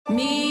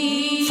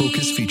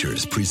Focus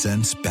Features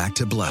presents Back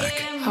to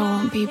Black. I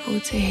want people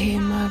to hear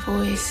my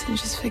voice and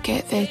just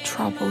forget their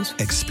troubles.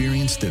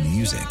 Experience the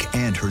music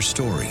and her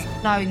story.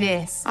 Know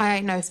this, I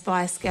ain't no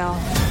Spice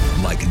Girl.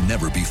 Like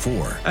never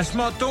before. That's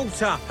my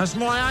daughter. That's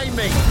my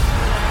Amy.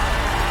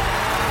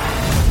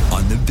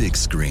 On the big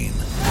screen.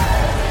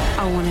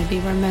 I want to be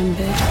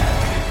remembered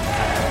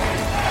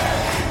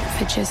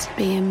for just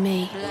being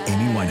me.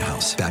 Amy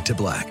Winehouse, Back to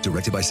Black,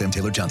 directed by Sam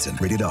Taylor Johnson.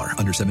 Rated R,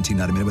 under 17,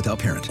 not a minute without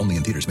parent. Only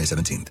in theaters May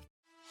 17th.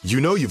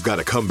 You know you've got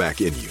a comeback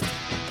in you.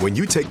 When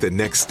you take the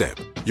next step,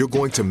 you're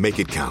going to make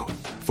it count.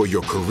 For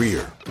your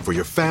career, for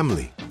your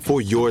family,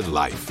 for your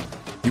life.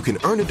 You can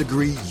earn a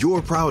degree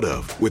you're proud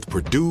of with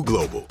Purdue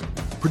Global.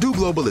 Purdue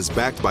Global is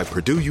backed by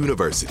Purdue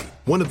University,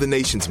 one of the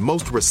nation's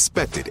most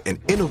respected and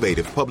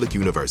innovative public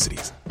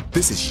universities.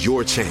 This is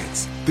your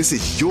chance. This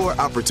is your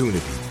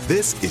opportunity.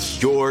 This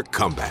is your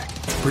comeback.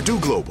 Purdue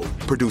Global,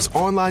 Purdue's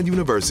online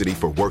university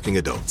for working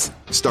adults.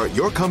 Start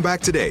your comeback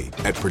today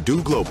at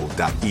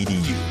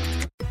purdueglobal.edu.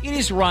 It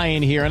is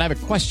Ryan here, and I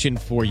have a question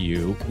for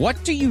you.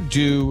 What do you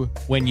do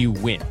when you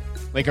win?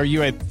 Like, are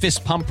you a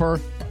fist pumper,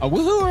 a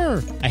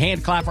woo-hooer, a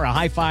hand clapper, a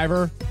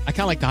high-fiver? I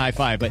kind of like the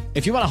high-five, but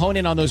if you want to hone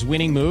in on those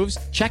winning moves,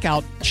 check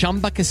out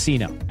Chumba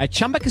Casino. At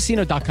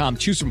ChumbaCasino.com,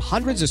 choose from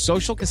hundreds of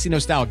social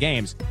casino-style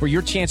games for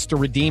your chance to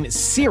redeem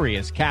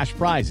serious cash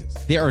prizes.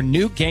 There are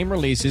new game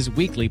releases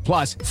weekly,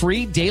 plus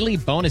free daily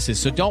bonuses,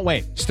 so don't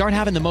wait. Start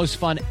having the most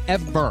fun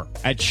ever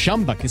at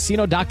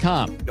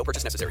ChumbaCasino.com. No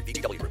purchase necessary.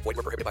 VGW Group. Void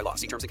where prohibited by law.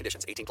 See terms and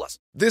conditions. 18+.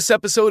 This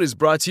episode is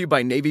brought to you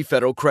by Navy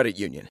Federal Credit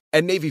Union.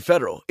 At Navy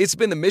Federal, it's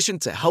been the mission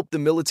to help the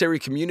military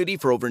community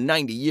for over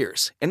 90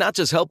 years. And not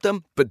just help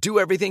them, but do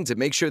everything to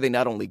make sure they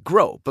not only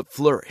grow, but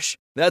flourish.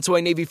 That's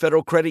why Navy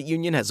Federal Credit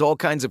Union has all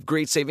kinds of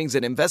great savings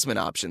and investment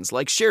options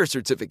like share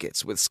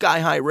certificates with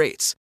sky-high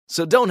rates.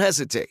 So don't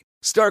hesitate.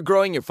 Start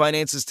growing your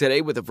finances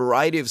today with a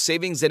variety of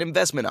savings and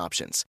investment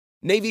options.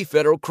 Navy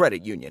Federal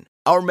Credit Union.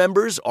 Our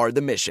members are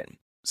the mission.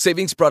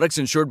 Savings products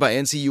insured by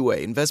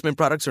NCUA. Investment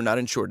products are not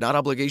insured, not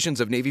obligations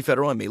of Navy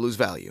Federal and may lose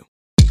value.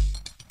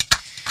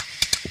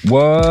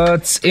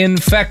 What's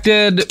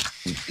infected?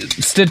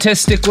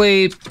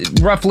 Statistically,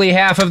 roughly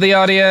half of the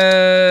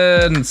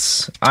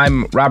audience.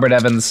 I'm Robert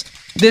Evans.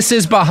 This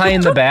is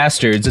Behind the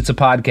Bastards. It's a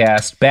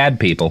podcast. Bad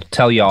people.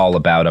 Tell you all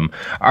about them.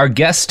 Our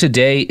guest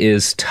today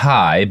is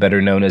Ty,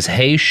 better known as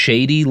Hey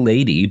Shady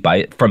Lady,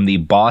 from the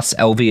Boss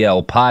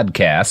LVL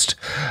podcast,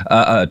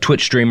 a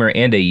Twitch streamer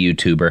and a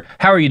YouTuber.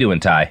 How are you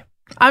doing, Ty?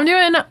 I'm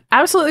doing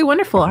absolutely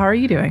wonderful. How are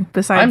you doing?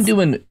 Besides, I'm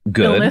doing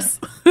good. Illness?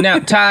 Now,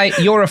 Ty,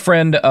 you're a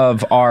friend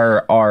of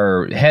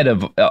our head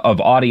of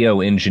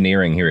audio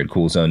engineering here at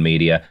Cool Zone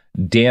Media,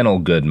 Daniel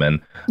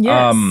Goodman.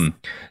 Yes.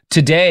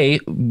 Today,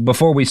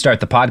 before we start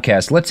the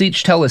podcast, let's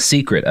each tell a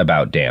secret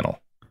about Daniel.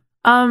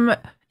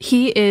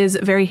 He is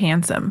very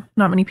handsome.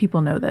 Not many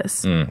people know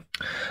this.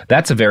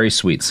 That's a very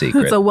sweet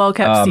secret. It's a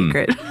well-kept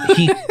secret.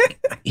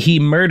 he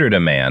murdered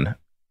a man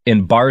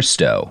in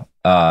Barstow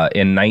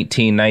in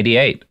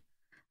 1998.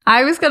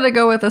 I was going to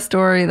go with a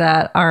story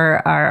that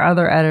our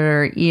other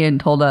editor, Ian,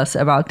 told us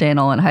about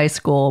Daniel in high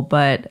school,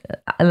 but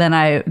then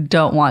I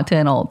don't want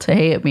Daniel to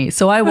hate me,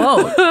 so I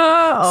won't.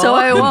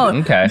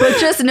 Okay. But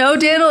just know,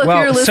 Daniel, if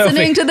you're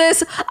listening to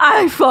this,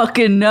 I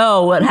fucking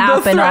know what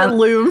happened. The threat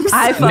looms.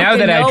 I fucking now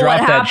that know I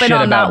dropped that shit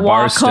about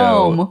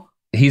Barstow,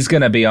 he's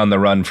going to be on the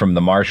run from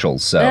the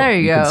marshals, so there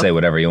you can say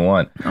whatever you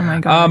want. Oh my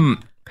God.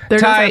 There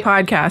Ty, goes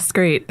our podcast.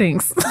 Great,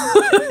 thanks.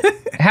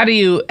 How do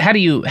you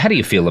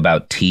feel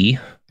about tea?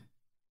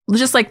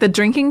 Just like the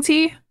drinking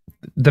tea?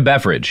 The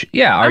beverage.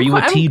 Yeah. Are you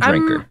a tea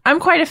drinker? I'm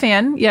quite a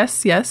fan.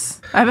 Yes.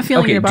 I have a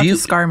feeling you're about to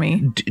scar me.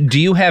 Do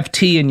you have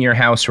tea in your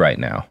house right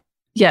now?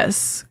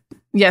 Yes.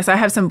 I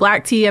have some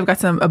black tea. I've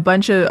got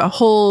a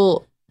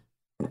whole,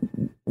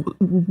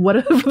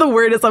 whatever the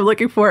word is I'm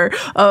looking for,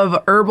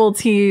 of herbal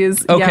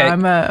teas. Okay. Yeah,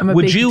 I'm a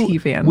big tea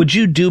fan. Would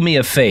you do me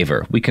a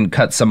favor? We can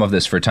cut some of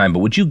this for time, but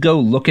would you go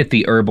look at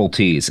the herbal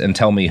teas and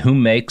tell me who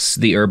makes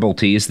the herbal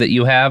teas that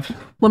you have?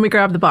 Let me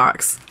grab the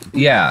box.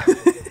 Yeah.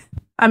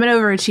 I'm an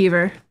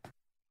overachiever.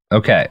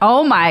 Okay.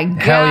 Oh my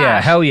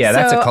god. Hell yeah.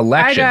 That's a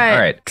collection. I got all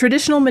right.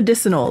 Traditional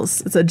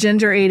medicinals. It's a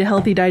ginger aid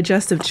healthy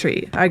digestive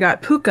tree. I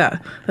got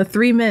Puka, a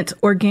 3-mint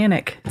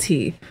organic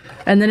tea.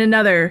 And then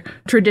another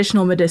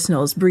traditional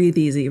medicinals, Breathe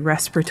Easy,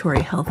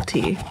 respiratory health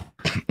tea.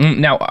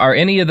 Now, are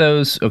any of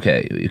those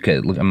okay?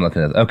 Look, I'm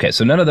looking at. Okay,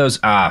 so none of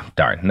those.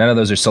 None of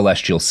those are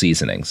celestial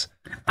seasonings.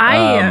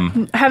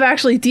 I have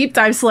actually deep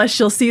dived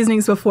celestial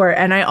seasonings before,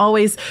 and I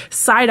always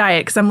side eye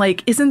it because I'm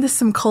like, isn't this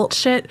some cult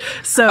shit?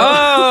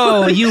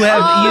 So, you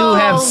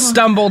have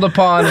stumbled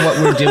upon what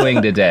we're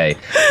doing today.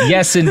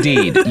 Yes,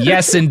 indeed,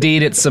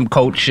 it's some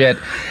cult shit.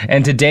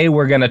 And today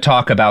we're going to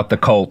talk about the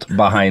cult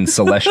behind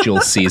celestial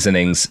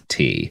seasonings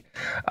tea.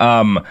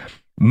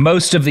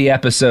 Most of the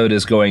episode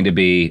is going to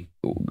be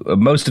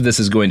most of this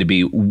is going to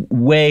be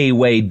way,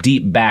 way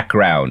deep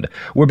background.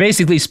 We're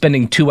basically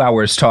spending 2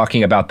 hours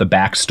talking about the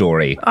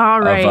backstory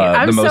All right. of the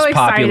I'm most so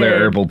popular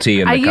excited. herbal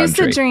tea in the I country. used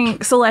to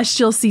drink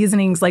Celestial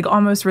Seasonings like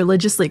almost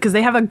religiously because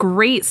they have a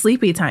great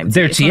sleepy time tea.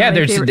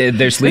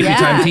 Their sleepy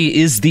time tea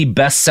is the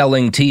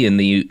best-selling tea in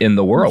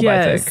the world,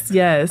 I think.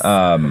 Yes.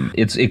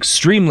 It's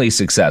extremely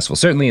successful,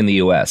 certainly in the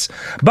U.S.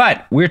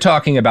 But we're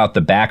talking about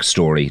the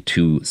backstory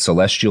to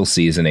Celestial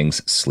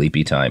Seasonings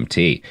Sleepy Time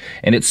Tea.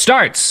 And it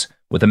starts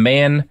with a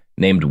man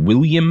named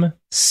William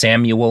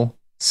Samuel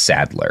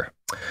Sadler.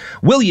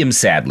 William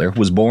Sadler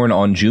was born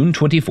on June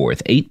 24th,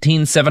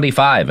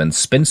 1875 in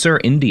Spencer,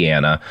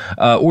 Indiana,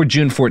 or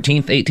June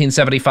 14th,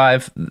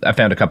 1875. I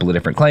found a couple of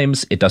different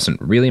claims. It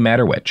doesn't really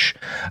matter which.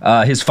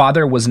 His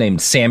father was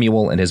named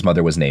Samuel and his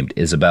mother was named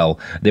Isabel.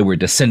 They were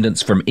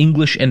descendants from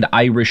English and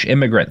Irish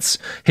immigrants.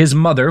 His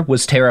mother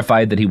was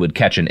terrified that he would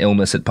catch an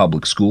illness at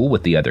public school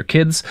with the other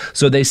kids,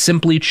 so they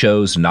simply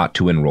chose not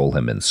to enroll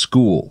him in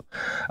school,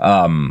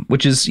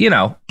 which is,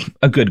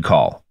 a good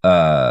call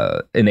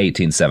in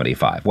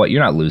 1875. What,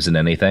 you're not losing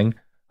anything.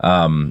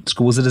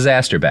 School was a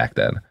disaster back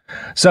then.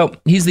 So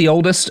he's the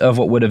oldest of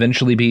what would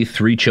eventually be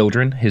 3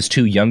 children. His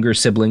 2 younger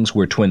siblings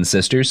were twin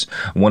sisters,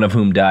 one of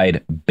whom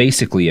died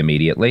basically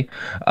immediately.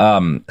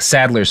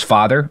 Sadler's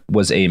father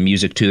was a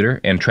music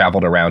tutor and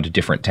traveled around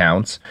different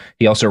towns.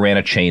 He also ran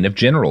a chain of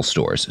general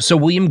stores. So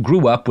William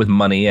grew up with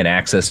money and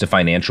access to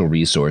financial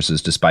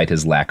resources despite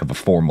his lack of a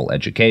formal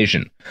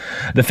education.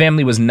 The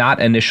family was not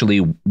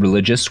initially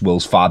religious.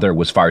 Will's father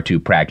was far too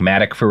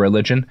pragmatic for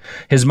religion.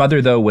 His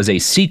mother, though, was a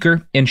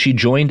seeker, and she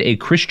joined a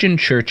Christian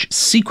church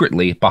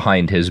secretly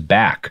behind his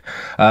back.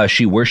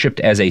 She worshipped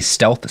as a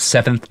stealth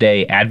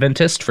Seventh-day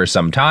Adventist for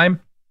some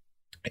time.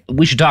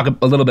 We should talk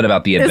a little bit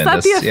about the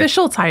Adventists. Is that the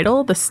official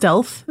title? The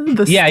stealth?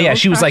 Yeah.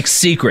 She was like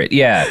secret.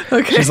 Yeah.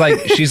 Okay.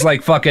 She's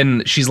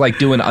like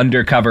doing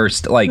undercover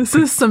this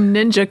is some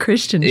ninja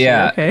Christian shit.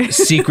 Yeah. Okay.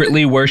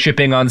 Secretly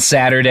worshiping on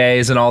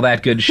Saturdays and all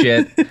that good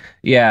shit.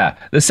 Yeah.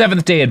 The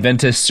Seventh-day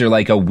Adventists are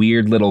like a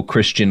weird little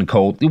Christian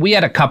cult. We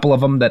had a couple of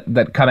them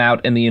that come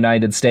out in the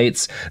United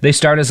States. They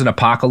start as an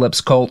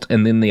apocalypse cult,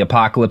 and then the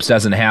apocalypse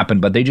doesn't happen,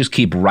 but they just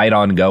keep right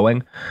on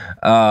going.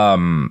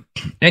 And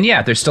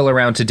yeah, they're still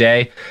around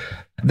today.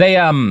 They,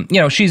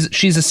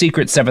 she's a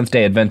secret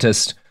Seventh-day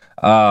Adventist.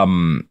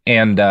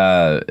 And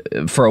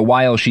for a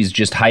while she's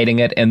just hiding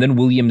it, and then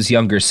William's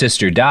younger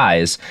sister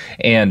dies,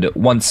 and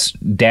once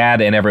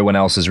Dad and everyone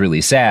else is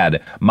really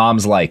sad,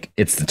 Mom's like,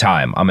 it's the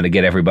time, I'm gonna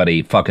get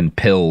everybody fucking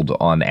pilled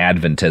on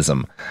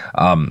Adventism,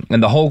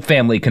 and the whole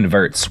family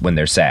converts when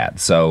they're sad.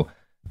 So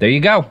there you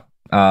go.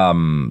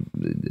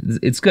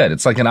 It's good.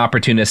 It's like an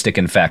opportunistic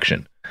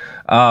infection.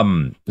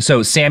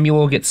 So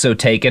Samuel gets so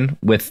taken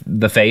with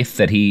the faith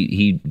that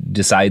he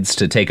decides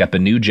to take up a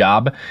new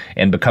job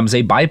and becomes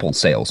a Bible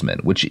salesman,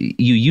 which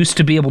you used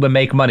to be able to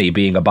make money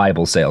being a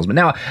Bible salesman.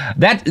 Now,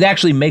 that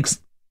actually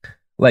makes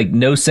like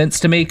no sense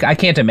to me. I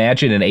can't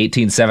imagine in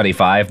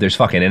 1875 there's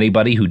fucking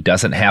anybody who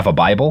doesn't have a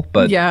Bible,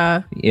 but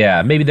yeah,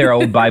 maybe their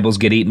old Bibles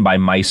get eaten by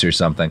mice or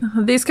something.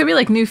 These could be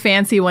like new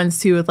fancy ones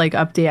too with like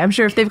update. I'm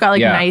sure if they've got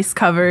like nice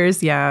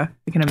covers, I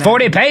can imagine.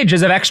 40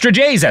 pages of extra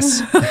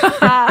Jesus.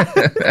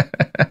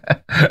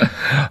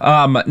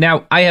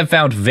 Now, I have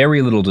found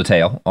very little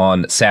detail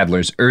on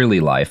Sadler's early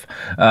life.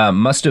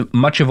 Much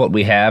of what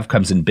we have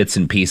comes in bits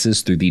and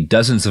pieces through the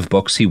dozens of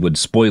books he would,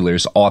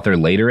 spoilers, author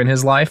later in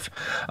his life.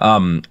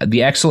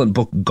 The excellent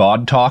book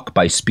God Talk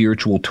by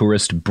spiritual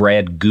tourist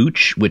Brad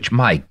Gooch, which,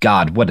 my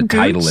God, what a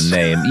title and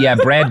name. Yeah,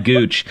 Brad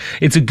Gooch.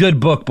 It's a good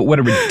book, but what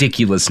a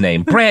ridiculous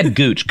name. Brad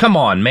Gooch. Come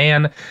on,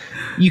 man.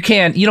 You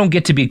don't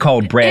get to be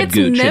called Brad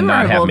Gooch and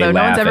not have me laugh at you.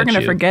 No one's ever going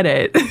to forget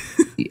it.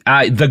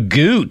 The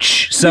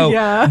Gooch. So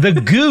the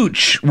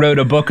Gooch wrote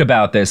a book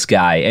about this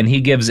guy, and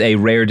he gives a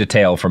rare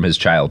detail from his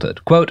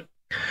childhood. Quote,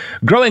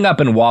 growing up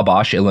in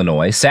Wabash,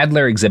 Illinois,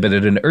 Sadler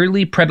exhibited an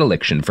early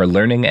predilection for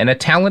learning and a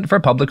talent for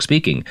public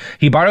speaking.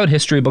 He borrowed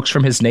history books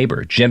from his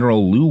neighbor,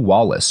 General Lew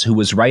Wallace, who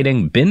was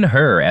writing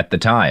Ben-Hur at the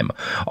time.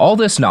 All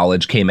this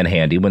knowledge came in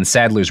handy when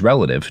Sadler's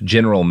relative,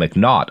 General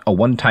McNaught, a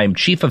one-time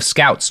chief of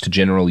scouts to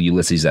General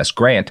Ulysses S.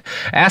 Grant,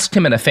 asked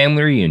him at a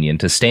family reunion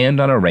to stand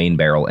on a rain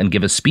barrel and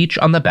give a speech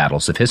on the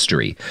battles of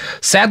history.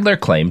 Sadler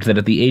claimed that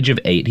at the age of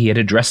 8 he had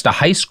addressed a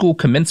high school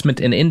commencement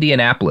in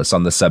Indianapolis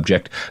on the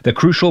subject, The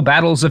Crucial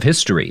Battles of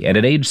History, and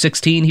at age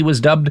 16 he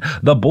was dubbed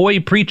the boy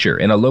preacher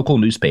in a local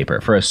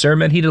newspaper for a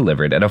sermon he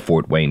delivered at a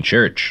Fort Wayne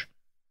church.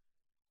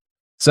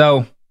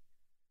 So,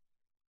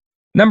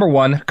 number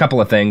one, a couple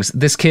of things.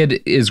 This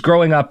kid is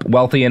growing up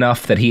wealthy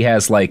enough that he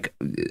has like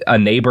a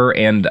neighbor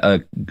and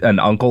an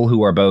uncle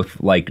who are both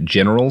like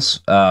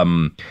generals,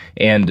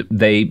 and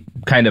they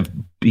kind of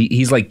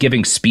he's like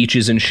giving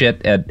speeches and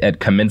shit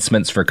at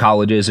commencements for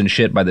colleges and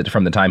shit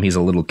from the time he's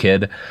a little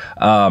kid.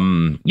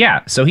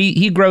 So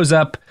he grows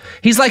up.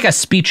 He's like a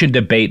speech and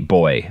debate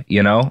boy,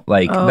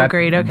 like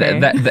great. Okay.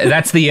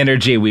 That's the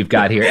energy we've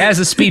got here. As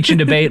a speech and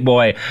debate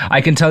boy, I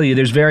can tell you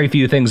there's very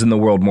few things in the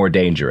world more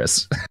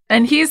dangerous.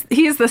 And he's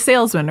the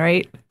salesman,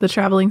 right? The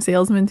traveling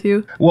salesman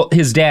too? Well,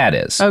 his dad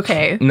is.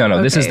 Okay.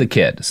 No, this is the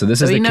kid. So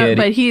this is the kid.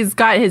 But he's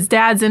got his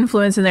dad's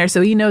influence in there,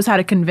 so he knows how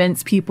to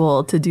convince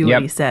people to do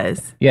what he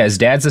says. Yeah, his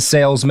dad's a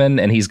salesman,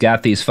 and he's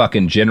got these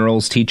fucking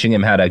generals teaching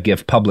him how to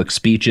give public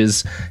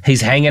speeches.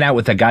 He's hanging out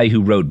with the guy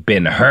who wrote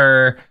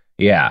Ben-Hur.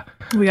 Yeah.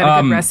 We got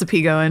a good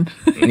recipe going.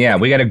 Yeah,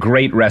 we got a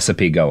great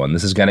recipe going.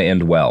 This is going to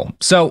end well.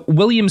 So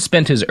William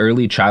spent his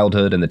early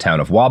childhood in the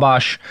town of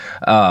Wabash.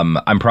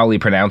 I'm probably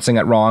pronouncing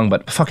it wrong,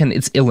 but fucking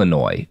it's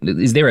Illinois.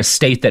 Is there a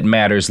state that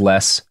matters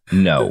less?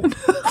 No.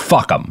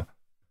 Fuck them.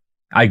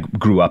 I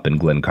grew up in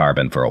Glen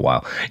Carbon for a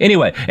while.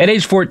 Anyway, at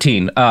age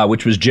 14,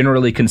 which was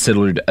generally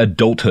considered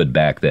adulthood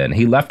back then,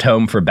 he left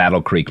home for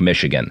Battle Creek,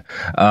 Michigan.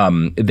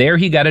 There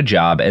he got a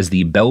job as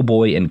the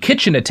bellboy and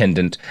kitchen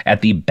attendant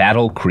at the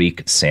Battle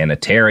Creek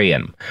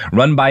Sanitarium,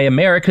 run by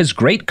America's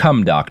great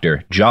cum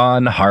doctor,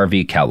 John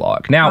Harvey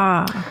Kellogg.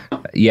 Now,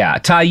 yeah,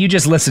 Ty, you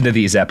just listened to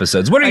these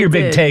episodes. What are your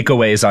big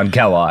takeaways on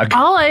Kellogg?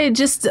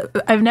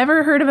 I've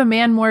never heard of a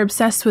man more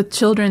obsessed with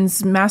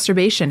children's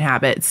masturbation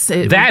habits.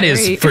 That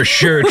is for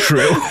sure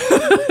true.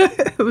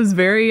 It was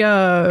very,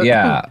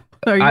 yeah.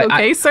 Are you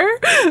okay, sir?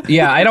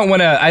 Yeah, I don't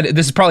want to,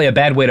 this is probably a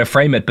bad way to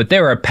frame it, but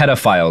there are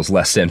pedophiles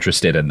less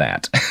interested in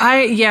that.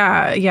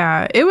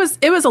 Yeah. It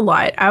was a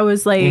lot. I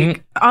was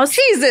like,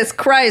 Jesus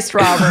Christ,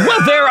 Robert.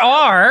 Well, there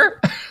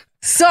are.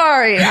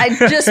 Sorry, I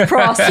just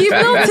processed. He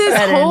built his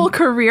whole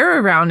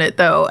career around it,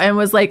 though, and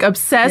was like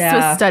obsessed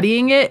with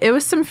studying it. It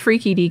was some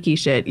freaky deaky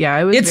shit. Yeah,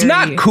 it was. It's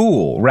not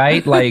cool,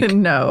 right? Like,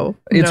 no,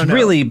 it's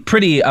really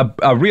pretty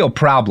a real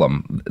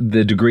problem.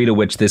 The degree to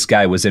which this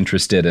guy was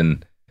interested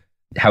in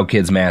how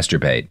kids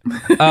masturbate.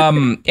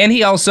 And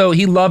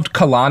he loved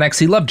colonics.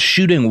 He loved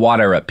shooting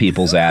water up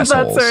people's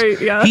assholes. That's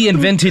right, yeah. He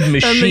invented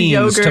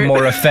machines to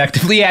more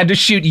effectively to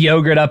shoot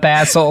yogurt up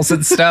assholes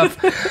and stuff.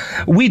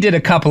 We did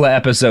a couple of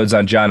episodes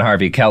on John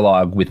Harvey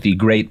Kellogg with the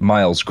great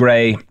Miles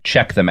Gray.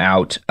 Check them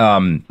out.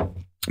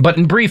 But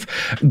in brief,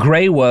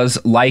 Gray was,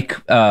 like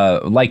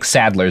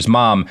Sadler's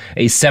mom,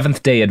 a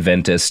Seventh-day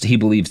Adventist. He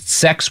believed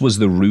sex was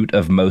the root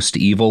of most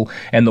evil,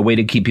 and the way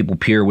to keep people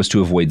pure was to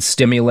avoid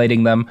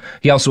stimulating them.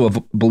 He also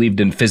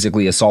believed in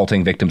physically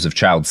assaulting victims of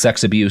child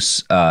sex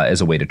abuse as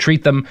a way to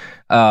treat them.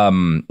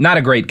 Not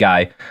a great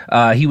guy.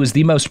 He was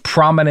the most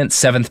prominent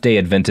Seventh-day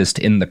Adventist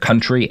in the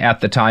country at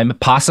the time,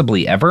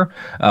 possibly ever.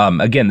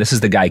 Again, this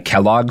is the guy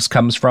Kellogg's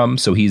comes from,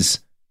 so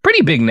he's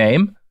pretty big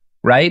name,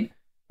 right?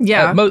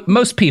 Yeah.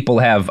 Most people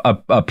have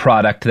a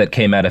product that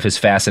came out of his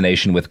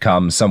fascination with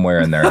cum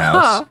somewhere in their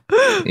house.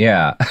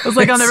 Yeah. I was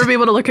like, I'll never be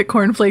able to look at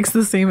cornflakes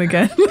the same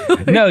again.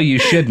 No, you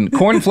shouldn't.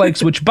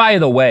 Cornflakes, which, by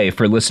the way,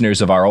 for listeners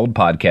of our old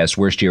podcast,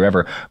 Worst Year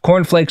Ever,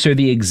 cornflakes are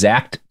the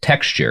exact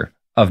texture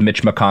of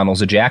Mitch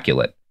McConnell's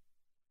ejaculate,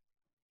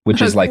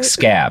 which is like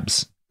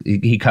scabs.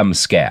 He comes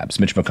scabs.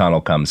 Mitch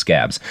McConnell comes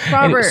scabs.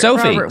 Robert,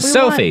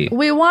 Sophie.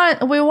 We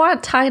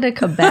want Ty to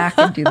come back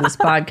and do this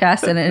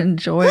podcast and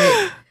enjoy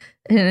it.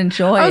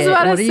 I was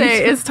about to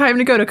say it's time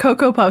to go to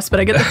Cocoa Puffs, but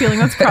I get the feeling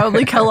that's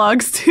probably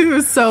Kellogg's too,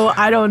 so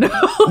I don't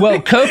know.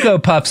 Well, Cocoa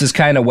Puffs is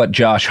kind of what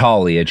Josh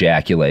Hawley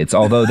ejaculates,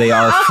 although they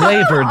are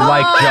flavored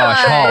like Josh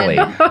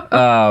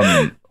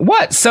Hawley.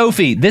 What,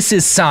 Sophie? This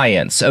is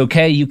science,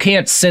 okay? You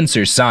can't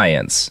censor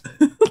science.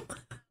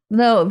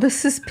 No,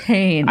 this is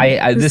pain.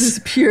 This is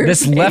pure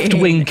This pain.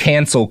 left-wing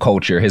cancel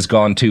culture has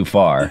gone too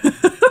far.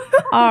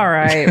 All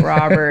right,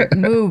 Robert,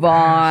 move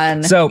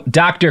on. So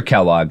Dr.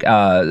 Kellogg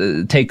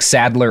takes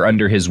Sadler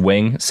under his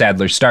wing.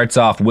 Sadler starts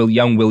off,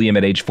 young William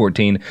at age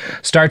 14,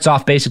 starts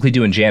off basically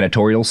doing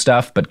janitorial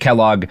stuff, but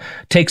Kellogg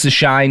takes a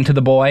shine to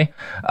the boy,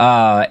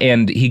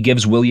 and he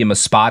gives William a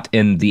spot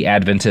in the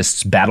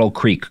Adventists' Battle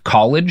Creek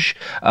College,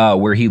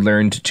 where he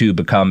learned to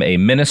become a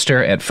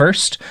minister at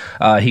first.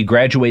 He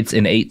graduates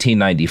in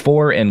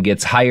 1894 and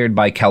gets hired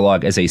by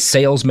Kellogg as a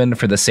salesman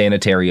for the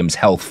sanitarium's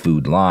health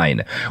food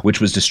line, which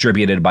was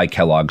distributed by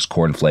Kellogg's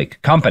Cornflake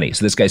Company.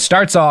 So this guy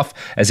starts off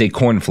as a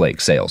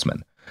cornflake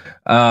salesman.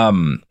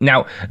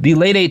 Now, the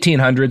late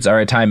 1800s are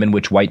a time in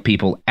which white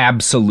people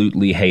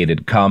absolutely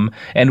hated cum,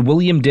 and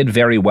William did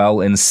very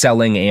well in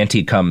selling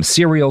anti-cum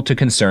cereal to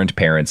concerned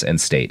parents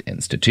and state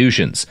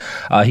institutions.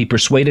 He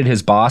persuaded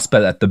his boss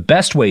that the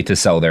best way to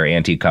sell their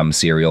anti-cum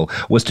cereal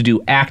was to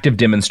do active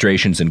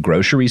demonstrations in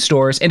grocery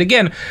stores. And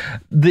again,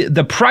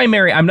 the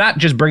primary, I'm not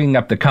just bringing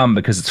up the cum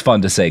because it's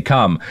fun to say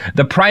cum,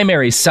 the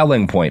primary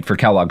selling point for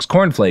Kellogg's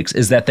cornflakes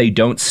is that they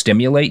don't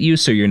stimulate you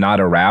so you're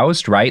not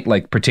aroused, right?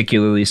 Like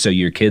particularly so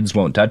your kids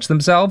won't touch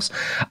themselves.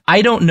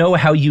 I don't know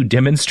how you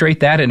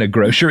demonstrate that in a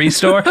grocery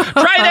store.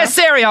 Try this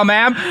cereal,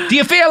 ma'am. Do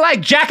you feel like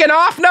jacking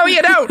off? No,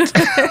 you don't.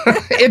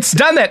 It's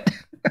done it.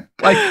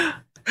 Like,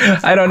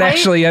 I don't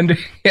actually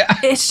yeah.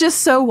 It's just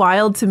so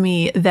wild to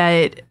me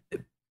that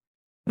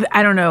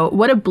I don't know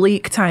what a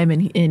bleak time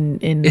in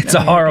it's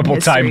a horrible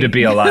time to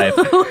be alive.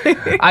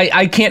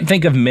 I can't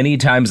think of many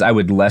times I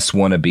would less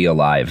want to be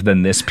alive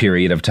than this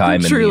period of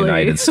time in the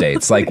United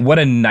States. Like, what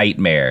a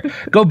nightmare.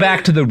 Go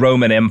back to the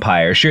Roman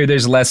Empire. Sure,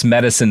 there's less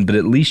medicine, but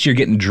at least you're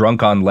getting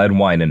drunk on lead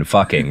wine and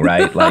fucking,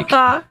 right? Like,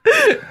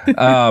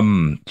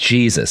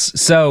 Jesus.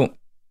 So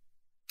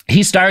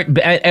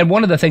And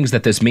one of the things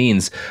that this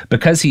means,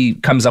 because he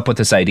comes up with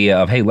this idea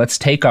of, hey, let's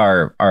take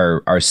our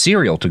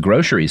cereal to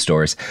grocery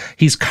stores,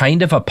 he's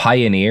kind of a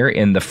pioneer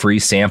in the free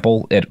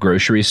sample at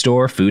grocery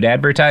store food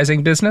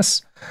advertising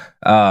business.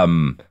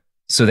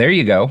 So there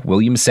you go.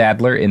 William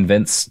Sadler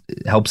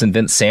helps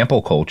invent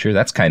sample culture.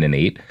 That's kind of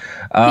neat.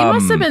 He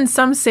must have been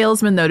some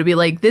salesman, though, to be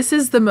like, this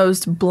is the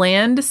most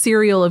bland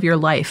cereal of your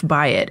life.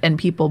 Buy it. And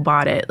people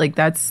bought it. Like,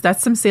 that's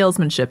some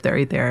salesmanship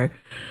right there.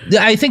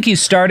 I think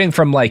he's starting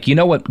from, like, you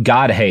know what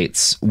God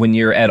hates when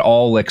you're at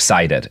all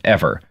excited,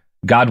 ever.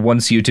 God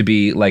wants you to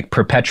be, like,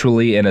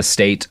 perpetually in a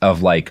state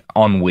of, like,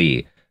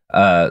 ennui.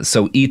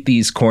 So eat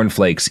these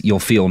cornflakes. You'll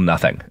feel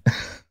nothing.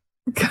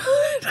 God.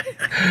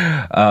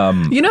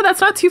 That's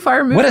not too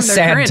far removed. What a from their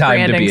sad current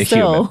time to be a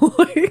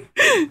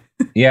human.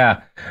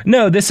 Yeah.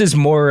 No, this is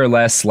more or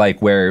less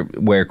like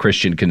where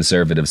Christian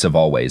conservatives have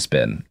always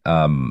been.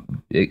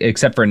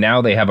 Except for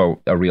now they have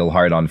a real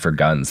hard-on for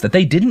guns that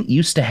they didn't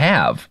used to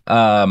have.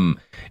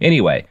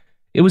 Anyway,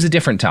 it was a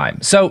different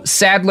time. So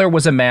Sadler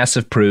was a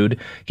massive prude.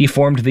 He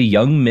formed the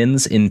Young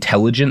Men's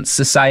Intelligence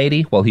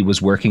Society while he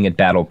was working at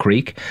Battle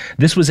Creek.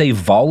 This was a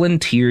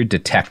volunteer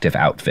detective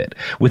outfit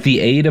with the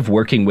aid of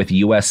working with the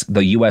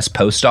U.S.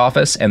 Post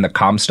Office and the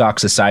Comstock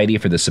Society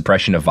for the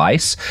Suppression of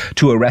Vice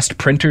to arrest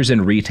printers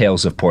and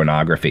retailers of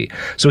pornography.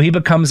 So he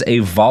becomes a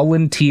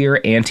volunteer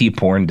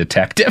anti-porn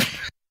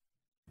detective.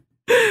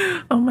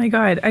 Oh my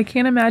God, I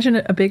can't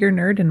imagine a bigger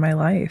nerd in my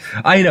life.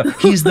 I know.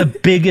 He's the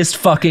biggest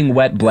fucking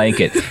wet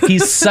blanket.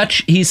 He's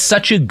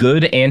such a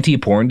good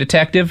anti-porn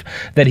detective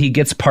that he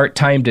gets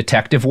part-time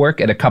detective work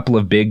at a couple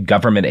of big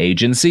government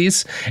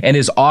agencies and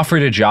is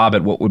offered a job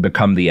at what would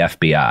become the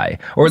FBI.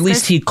 Or at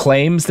least he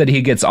claims that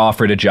he gets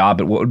offered a job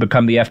at what would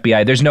become the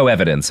FBI. There's no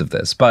evidence of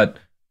this, but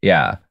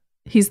yeah.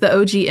 He's the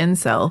OG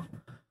incel.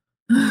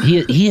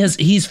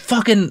 He's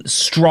fucking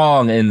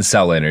strong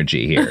incel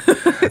energy here.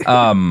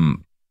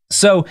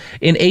 So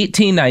in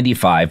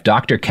 1895,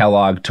 Dr.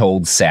 Kellogg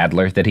told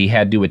Sadler that he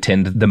had to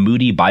attend the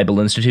Moody Bible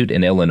Institute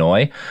in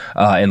Illinois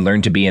and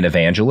learn to be an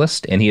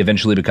evangelist. And he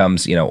eventually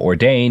becomes,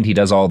 ordained. He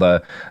does all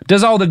the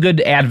good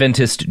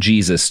Adventist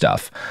Jesus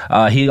stuff.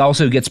 He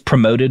also gets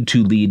promoted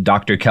to lead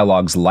Dr.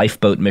 Kellogg's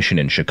lifeboat mission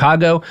in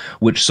Chicago,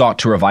 which sought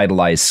to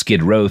revitalize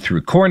Skid Row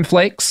through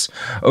cornflakes.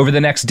 Over the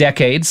next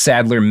decade,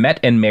 Sadler met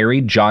and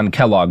married John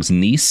Kellogg's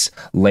niece,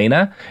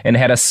 Lena, and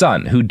had a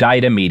son who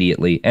died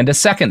immediately and a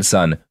second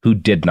son who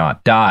did not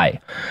die.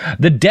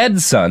 The dead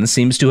son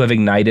seems to have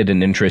ignited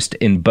an interest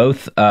in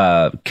both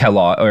Lena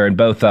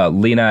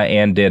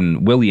and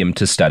in William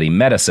to study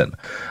medicine.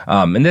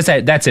 And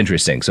that's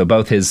interesting. So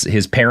both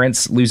his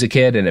parents lose a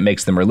kid and it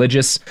makes them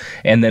religious,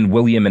 and then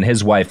William and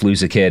his wife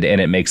lose a kid and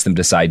it makes them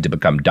decide to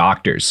become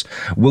doctors.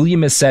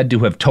 William is said to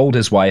have told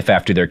his wife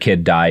after their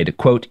kid died,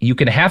 quote, "You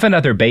can have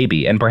another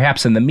baby, and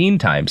perhaps in the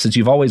meantime, since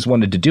you've always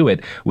wanted to do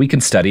it, we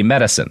can study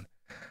medicine."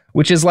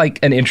 Which is like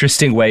an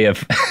interesting way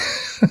of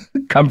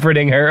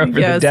comforting her over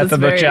the death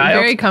of a child.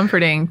 Very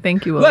comforting.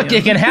 Thank you, William. Look,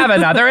 you can have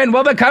another and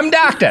we'll become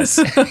doctors.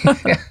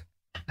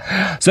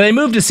 So they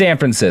move to San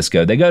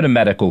Francisco. They go to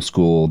medical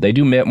school. They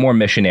do more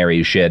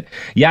missionary shit,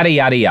 yada,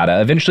 yada,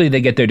 yada. Eventually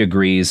they get their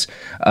degrees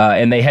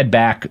and they head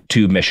back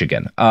to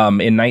Michigan.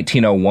 In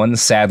 1901,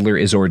 Sadler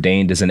is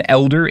ordained as an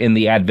elder in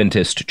the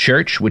Adventist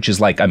Church, which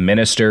is like a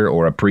minister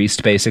or a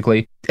priest,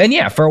 basically. And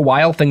yeah, for a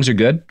while, things are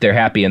good. They're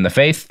happy in the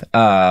faith.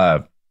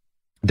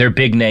 They're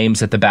big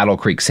names at the Battle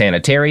Creek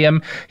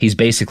Sanitarium. He's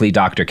basically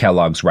Dr.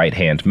 Kellogg's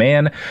right-hand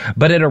man.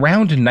 But at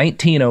around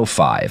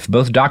 1905,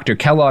 both Dr.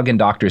 Kellogg and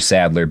Dr.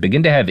 Sadler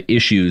begin to have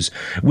issues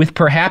with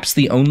perhaps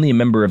the only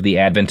member of the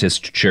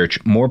Adventist Church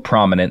more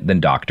prominent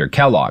than Dr.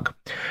 Kellogg.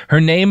 Her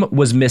name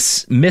was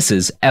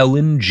Mrs.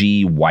 Ellen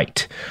G.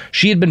 White.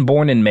 She had been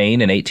born in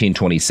Maine in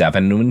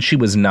 1827, and when she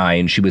was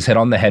 9, she was hit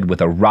on the head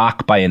with a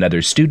rock by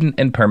another student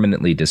and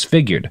permanently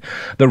disfigured.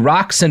 The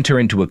rock sent her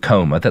into a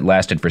coma that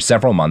lasted for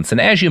several months,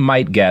 and as you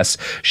might guess,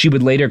 she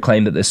would later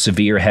claim that this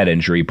severe head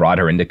injury brought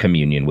her into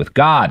communion with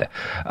God.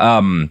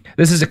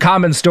 This is a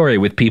common story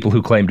with people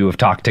who claim to have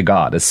talked to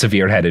God as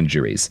severe head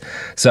injuries.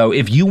 So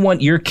if you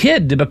want your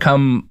kid to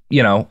become,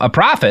 a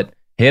prophet,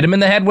 hit him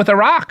in the head with a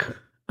rock.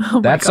 Oh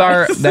that's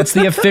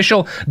the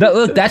official,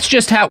 look, that's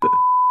just how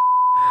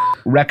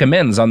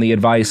recommends on the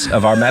advice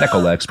of our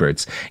medical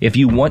experts. If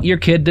you want your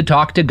kid to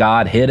talk to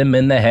God, hit him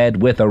in the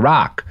head with a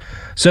rock.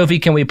 Sophie,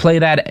 can we play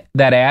that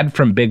ad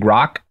from Big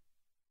Rock?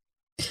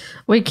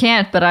 We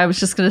can't, but I was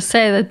just going to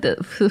say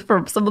that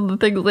for some of the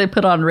things they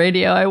put on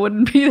radio, I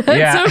wouldn't be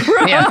that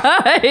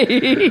surprised.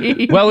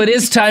 Yeah. Well, it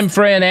is time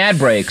for an ad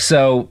break,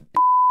 so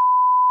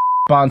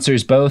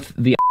sponsors both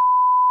the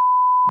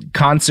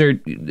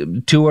concert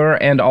tour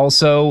and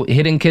also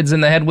hitting kids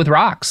in the head with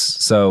rocks.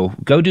 So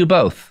go do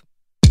both.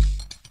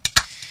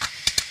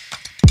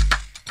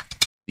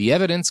 The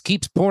evidence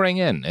keeps pouring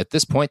in. At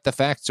this point, the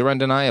facts are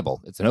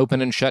undeniable. It's an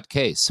open and shut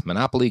case.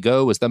 Monopoly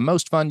Go is the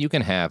most fun you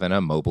can have in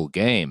a mobile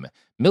game.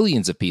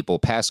 Millions of people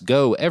pass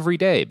Go every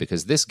day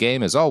because this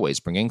game is always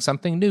bringing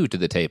something new to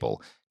the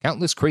table.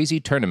 Countless crazy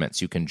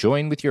tournaments you can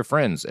join with your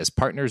friends as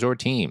partners or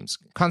teams.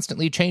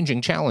 Constantly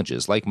changing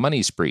challenges like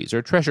money sprees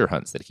or treasure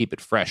hunts that keep it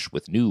fresh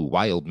with new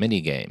wild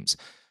mini-games.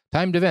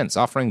 Timed events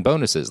offering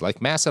bonuses like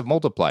massive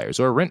multipliers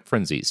or rent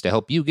frenzies to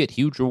help you get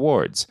huge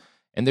rewards.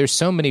 And there's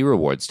so many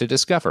rewards to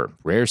discover.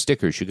 Rare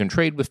stickers you can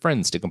trade with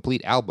friends to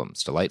complete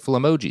albums, delightful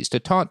emojis to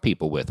taunt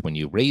people with when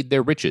you raid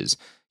their riches,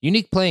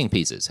 unique playing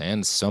pieces,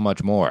 and so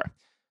much more.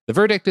 The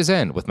verdict is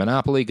in with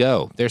Monopoly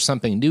Go. There's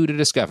something new to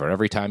discover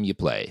every time you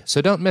play.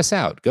 So don't miss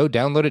out. Go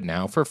download it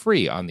now for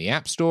free on the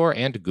App Store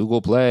and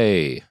Google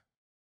Play.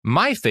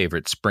 My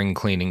favorite spring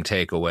cleaning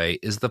takeaway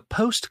is the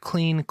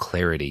post-clean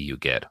clarity you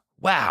get.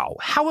 Wow,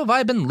 how have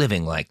I been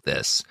living like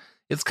this?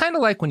 It's kind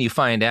of like when you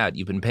find out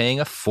you've been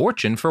paying a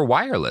fortune for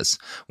wireless,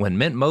 when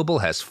Mint Mobile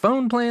has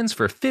phone plans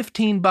for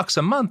 $15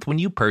 a month when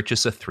you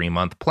purchase a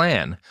 3-month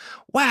plan.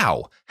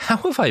 Wow, how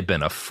have I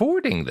been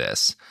affording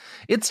this?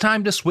 It's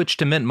time to switch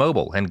to Mint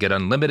Mobile and get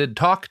unlimited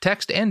talk,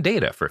 text, and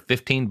data for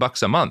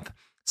 $15 a month.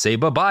 Say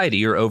bye-bye to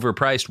your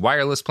overpriced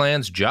wireless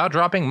plans,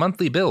 jaw-dropping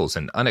monthly bills,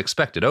 and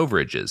unexpected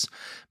overages.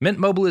 Mint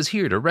Mobile is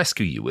here to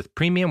rescue you with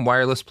premium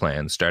wireless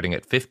plans starting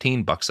at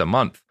 $15 a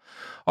month.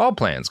 All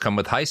plans come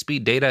with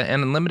high-speed data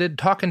and unlimited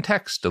talk and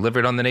text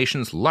delivered on the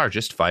nation's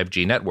largest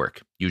 5G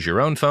network. Use your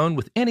own phone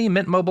with any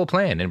Mint Mobile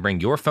plan and bring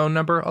your phone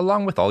number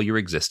along with all your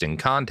existing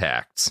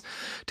contacts.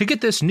 To get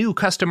this new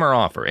customer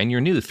offer and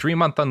your new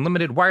 3-month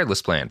unlimited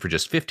wireless plan for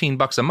just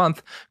 $15 a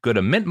month, go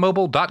to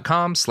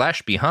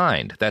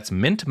mintmobile.com/behind. That's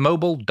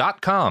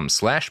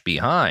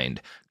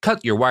mintmobile.com/behind.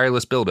 Cut your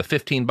wireless bill to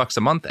 $15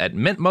 a month at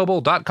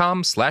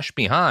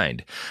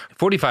mintmobile.com/behind.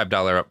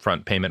 $45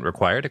 upfront payment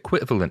required,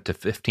 equivalent to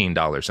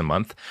 $15 a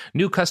month.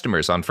 New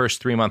customers on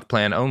first 3-month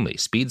plan only.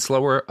 Speed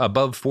slower,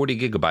 above 40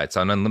 gigabytes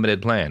on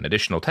unlimited plan.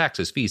 Additional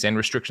taxes, fees, and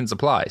restrictions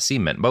apply. See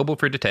Mint Mobile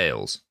for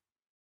details.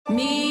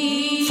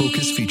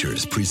 Focus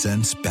Features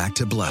presents Back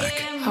to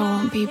Black. I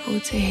want people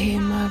to hear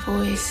my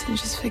voice and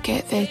just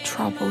forget their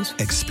troubles.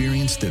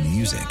 Experience the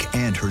music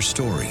and her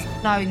story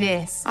Know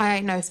this. I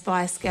ain't no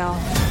Spice Girl.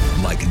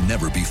 like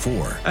never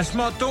before. That's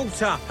my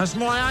daughter. That's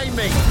my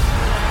Amy.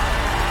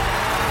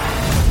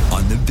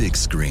 On the big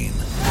screen.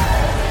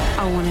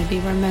 I want to be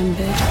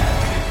remembered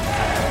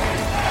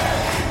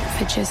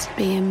for just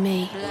being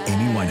me.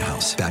 Amy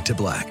Winehouse, Back to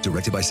Black,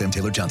 directed by Sam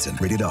Taylor Johnson.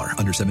 Rated R,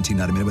 under 17,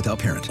 not a minute without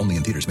parent. Only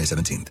in theaters May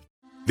 17th.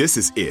 This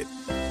is it.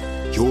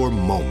 Your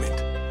moment.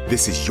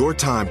 This is your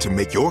time to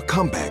make your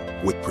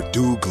comeback with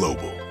Purdue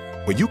Global.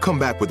 When you come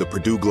back with a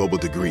Purdue Global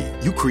degree,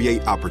 you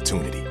create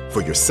opportunity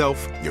for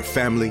yourself, your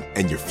family,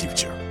 and your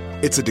future.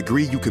 It's a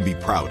degree you can be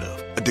proud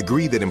of, a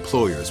degree that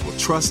employers will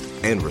trust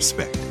and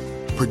respect.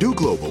 Purdue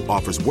Global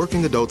offers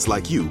working adults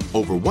like you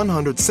over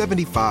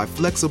 175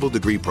 flexible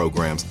degree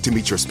programs to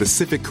meet your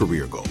specific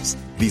career goals.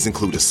 These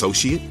include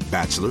associate,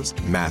 bachelor's,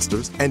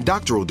 master's, and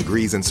doctoral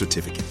degrees and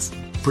certificates.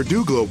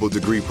 Purdue Global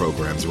degree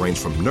programs range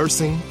from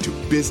nursing to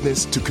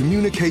business to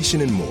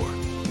communication and more.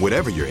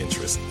 Whatever your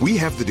interest, we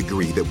have the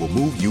degree that will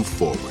move you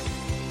forward.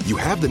 You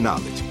have the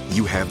knowledge,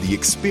 you have the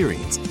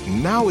experience.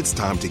 Now it's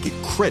time to get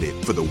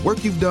credit for the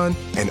work you've done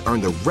and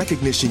earn the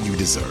recognition you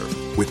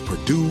deserve with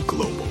Purdue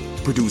Global,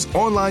 Purdue's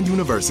online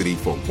university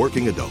for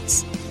working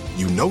adults.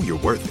 You know you're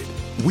worth it.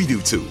 We do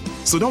too.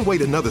 So don't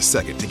wait another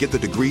second to get the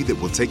degree that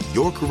will take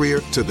your career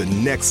to the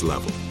next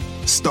level.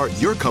 Start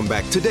your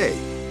comeback today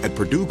at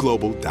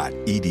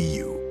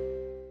purdueglobal.edu.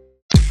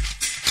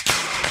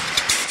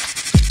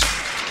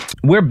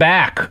 We're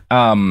back,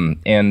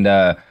 and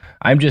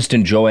I'm just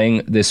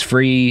enjoying this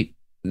free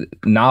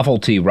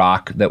novelty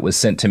rock that was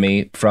sent to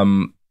me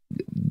from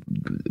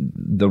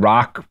the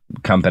rock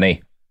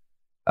company.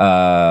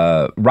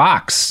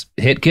 Rocks,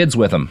 hit kids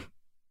with them.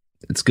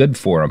 It's good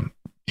for them.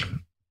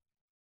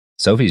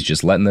 Sophie's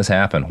just letting this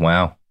happen.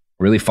 Wow.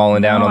 Really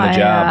falling down on the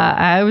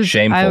job.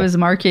 Shameful. I was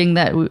marking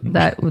that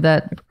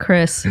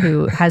Chris,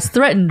 who has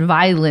threatened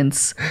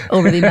violence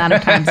over the amount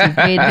of times we've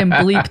made him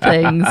bleep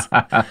things,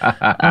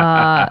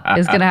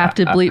 is going to have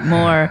to bleep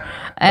more.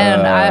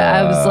 And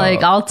I was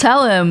like, I'll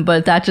tell him,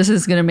 but that just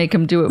is going to make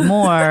him do it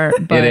more.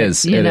 But, it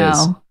is.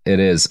 It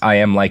is. I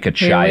am like a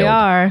child. Here we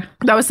are.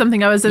 That was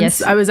something I was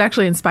I was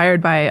actually inspired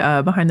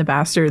by Behind the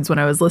Bastards when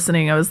I was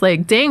listening. I was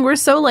like, dang, we're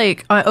so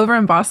like over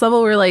on Boss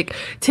Level, we're like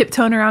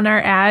tiptoeing around our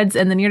ads,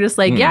 and then you're just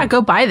like, yeah,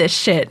 go buy this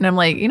shit. And I'm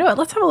like, you know what?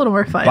 Let's have a little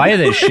more fun. Buy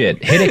this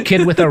shit. Hit a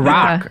kid with a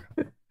rock.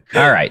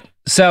 All right.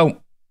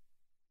 So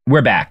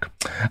we're back.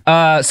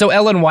 So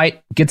Ellen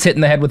White gets hit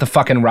in the head with a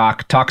fucking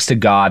rock, talks to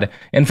God.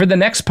 And for the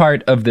next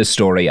part of this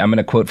story, I'm going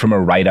to quote from a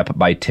write-up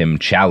by Tim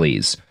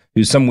Challies.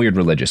 who's some weird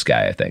religious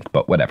guy, I think,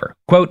 but whatever.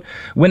 Quote,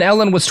 when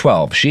Ellen was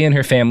 12, she and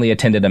her family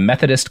attended a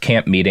Methodist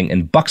camp meeting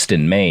in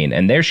Buxton, Maine,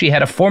 and there she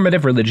had a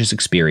formative religious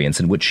experience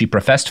in which she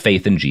professed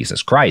faith in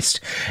Jesus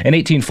Christ. In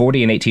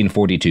 1840 and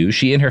 1842,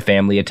 she and her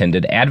family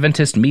attended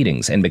Adventist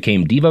meetings and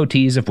became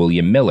devotees of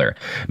William Miller.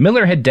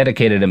 Miller had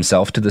dedicated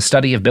himself to the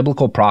study of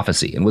biblical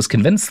prophecy and was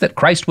convinced that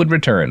Christ would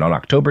return on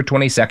October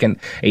 22nd,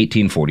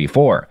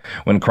 1844.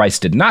 When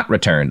Christ did not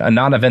return, a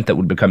non-event that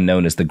would become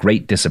known as the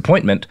Great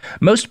Disappointment,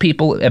 most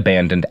people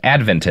abandoned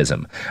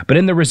Adventism, but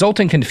in the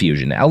resulting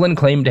confusion, Ellen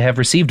claimed to have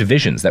received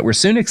visions that were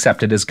soon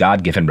accepted as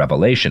God-given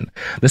revelation.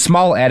 The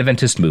small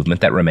Adventist movement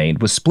that remained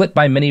was split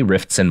by many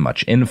rifts and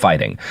much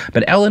infighting,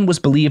 but Ellen was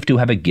believed to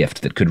have a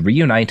gift that could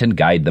reunite and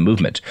guide the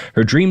movement.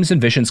 Her dreams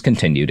and visions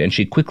continued, and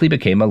she quickly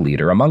became a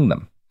leader among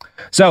them.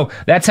 So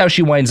that's how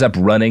she winds up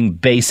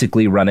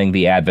basically running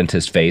the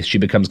Adventist faith. She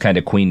becomes kind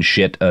of queen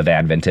shit of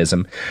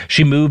Adventism.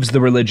 She moves the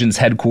religion's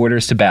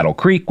headquarters to Battle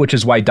Creek, which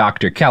is why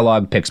Dr.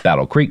 Kellogg picks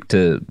Battle Creek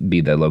to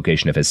be the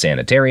location of his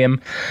sanitarium.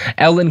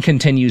 Ellen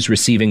continues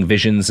receiving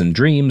visions and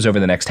dreams over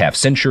the next half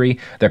century.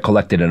 They're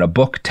collected in a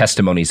book,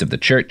 Testimonies of the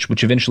Church,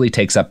 which eventually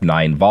takes up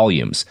 9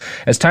 volumes.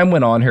 As time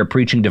went on, her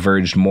preaching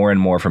diverged more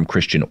and more from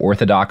Christian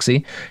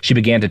orthodoxy. She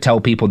began to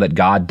tell people that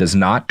God does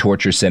not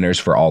torture sinners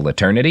for all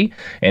eternity,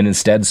 and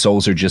instead souls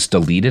are just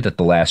deleted at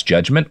the last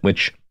judgment,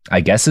 which I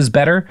guess is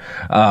better.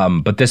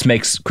 But this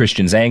makes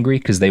Christians angry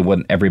because they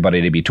want everybody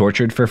to be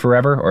tortured for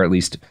forever, or at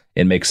least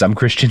it makes some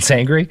Christians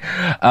angry.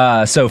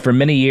 So for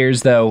many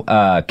years, though,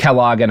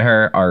 Kellogg and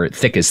her are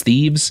thick as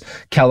thieves.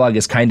 Kellogg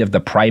is kind of the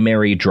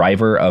primary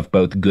driver of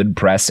both good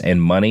press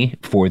and money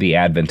for the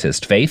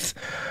Adventist faith.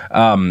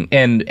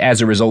 And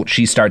as a result,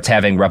 she starts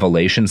having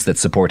revelations that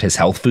support his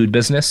health food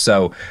business.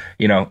 So,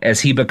 you know, as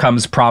he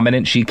becomes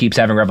prominent, she keeps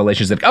having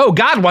revelations that, oh,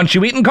 God wants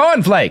you eating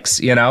cornflakes,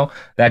 you know,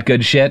 that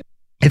good shit.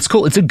 It's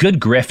cool. It's a good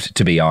grift,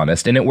 to be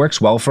honest, and it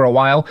works well for a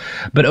while.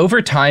 But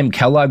over time,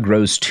 Kellogg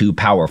grows too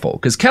powerful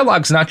because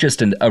Kellogg's not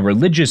just a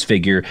religious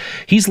figure.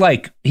 He's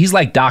like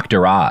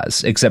Dr.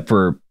 Oz, except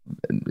for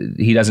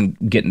he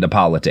doesn't get into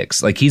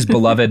politics. Like, he's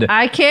beloved.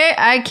 I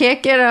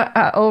can't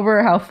get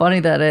over how funny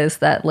that is.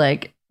 That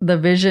like the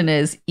vision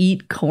is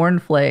eat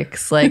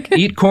cornflakes. Like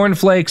eat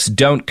cornflakes,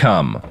 don't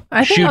come.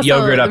 Shoot also,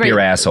 yogurt up your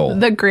asshole.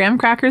 The graham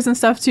crackers and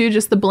stuff too.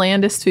 Just the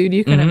blandest food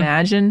you can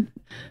imagine.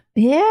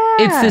 Yeah.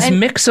 It's this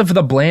mix of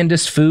the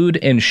blandest food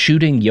and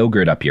shooting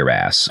yogurt up your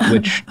ass,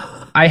 which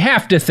I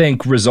have to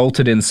think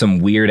resulted in some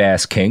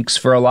weird-ass kinks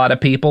for a lot of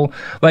people.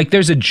 Like,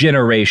 there's a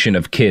generation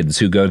of kids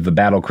who go to the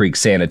Battle Creek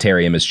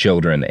Sanitarium as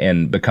children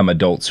and become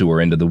adults who are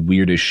into the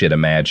weirdest shit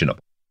imaginable.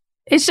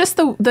 It's just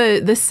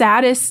the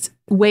saddest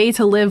way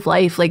to live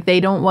life. Like, they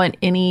don't want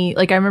any,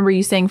 like I remember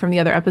you saying from the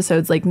other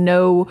episodes, like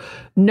no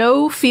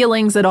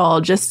feelings at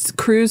all. Just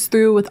cruise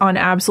through on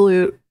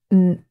absolute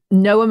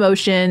no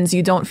emotions.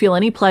 You don't feel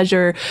any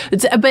pleasure.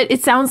 But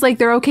it sounds like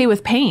they're okay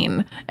with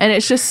pain. And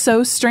it's just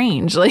so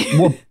strange. Like,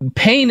 well,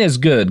 pain is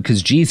good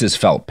because Jesus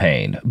felt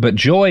pain, but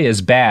joy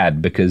is bad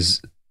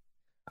because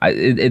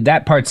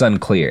that part's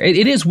unclear.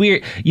 It is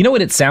weird. You know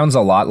what it sounds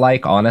a lot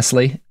like,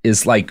 honestly,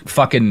 is like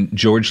fucking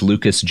George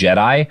Lucas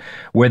Jedi,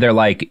 where they're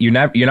like, you're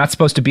not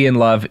supposed to be in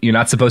love. You're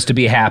not supposed to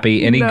be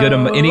happy. Any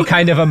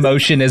kind of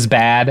emotion is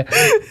bad.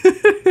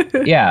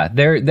 Yeah,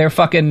 they're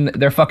fucking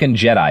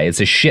Jedi.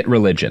 It's a shit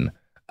religion.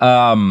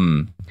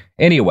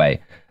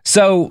 Anyway,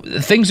 so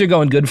things are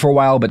going good for a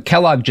while, but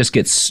Kellogg just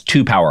gets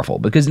too powerful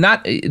because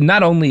not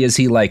only is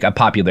he like a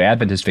popular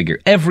Adventist figure,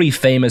 every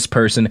famous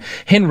person,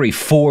 Henry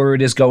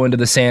Ford is going to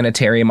the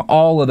sanitarium.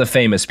 All of the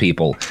famous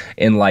people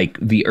in like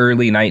the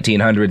early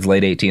 1900s,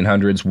 late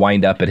 1800s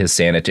wind up at his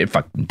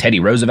sanitarium.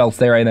 Teddy Roosevelt's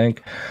there, I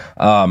think.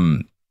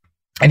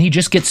 And he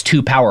just gets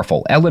too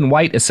powerful. Ellen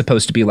White is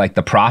supposed to be like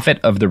the prophet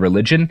of the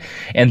religion,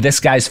 and this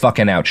guy's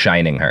fucking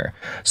outshining her.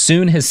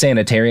 Soon his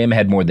sanitarium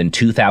had more than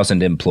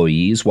 2,000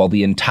 employees, while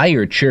the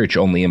entire church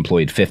only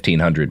employed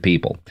 1,500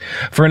 people.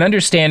 For an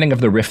understanding of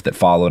the rift that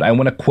followed, I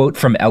want to quote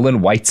from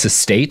Ellen White's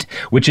estate,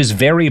 which is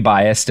very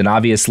biased and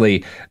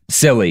obviously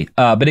silly,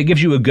 but it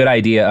gives you a good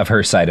idea of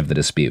her side of the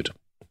dispute.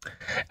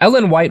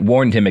 Ellen White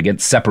warned him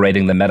against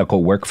separating the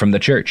medical work from the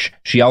church.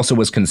 She also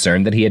was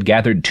concerned that he had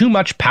gathered too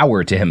much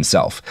power to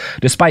himself.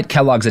 Despite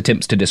Kellogg's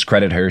attempts to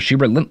discredit her, she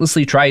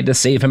relentlessly tried to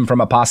save him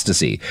from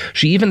apostasy.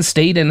 She even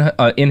stayed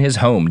in his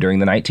home during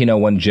the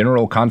 1901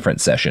 General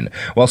Conference session,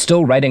 while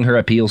still writing her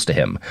appeals to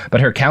him.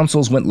 But her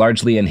counsels went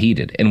largely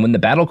unheeded, and when the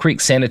Battle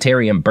Creek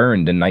Sanitarium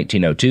burned in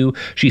 1902,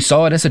 she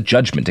saw it as a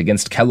judgment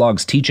against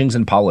Kellogg's teachings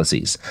and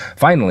policies.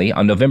 Finally,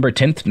 on November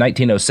 10th,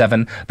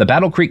 1907, the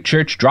Battle Creek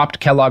Church dropped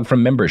Kellogg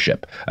from membership,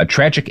 a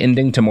tragic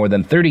ending to more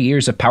than 30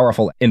 years of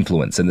powerful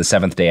influence in the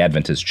Seventh-day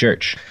Adventist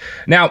Church.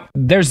 Now,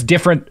 there's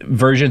different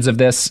versions of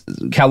this.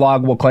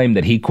 Kellogg will claim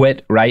that he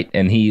quit, right?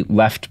 And he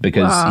left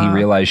because he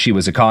realized she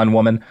was a con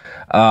woman.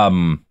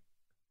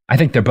 I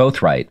think they're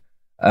both right.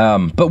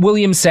 But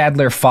William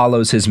Sadler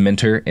follows his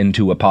mentor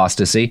into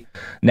apostasy.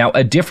 Now,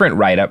 a different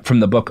write-up from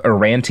the book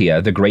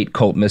Urantia, The Great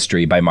Cult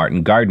Mystery by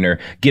Martin Gardner,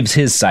 gives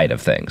his side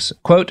of things.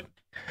 Quote,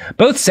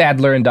 Both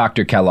Sadler and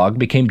Dr. Kellogg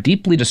became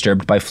deeply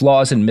disturbed by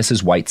flaws in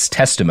Mrs. White's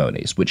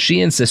testimonies, which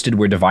she insisted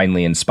were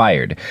divinely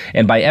inspired,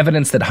 and by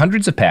evidence that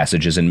hundreds of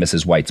passages in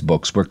Mrs. White's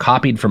books were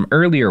copied from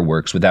earlier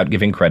works without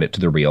giving credit to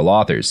the real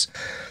authors.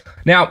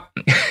 Now,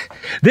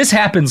 this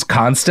happens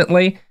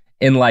constantly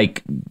in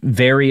like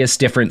various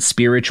different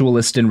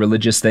spiritualist and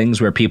religious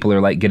things where people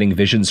are like getting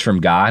visions from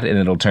God and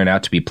it'll turn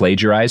out to be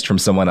plagiarized from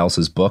someone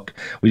else's book.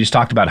 We just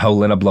talked about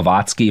Helena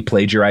Blavatsky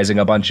plagiarizing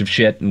a bunch of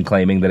shit and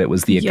claiming that it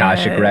was the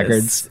Akashic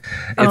Records.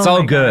 It's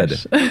all good.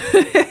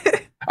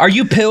 Are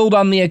you pilled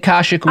on the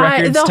Akashic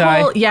Records,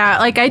 Ty?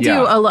 Like I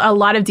do a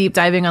lot of deep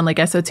diving on like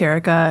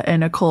esoterica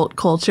and occult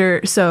culture.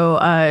 So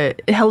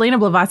Helena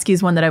Blavatsky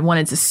is one that I've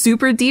wanted to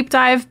super deep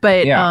dive,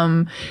 but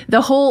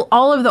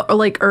all of the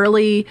like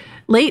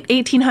late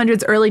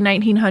 1800s, early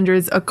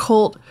 1900s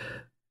occult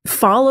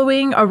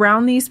following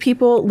around these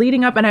people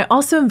leading up. And I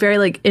also am very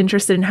like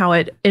interested in how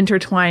it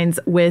intertwines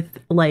with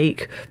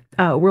like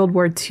World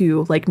War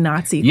II, like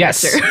Nazi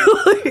culture.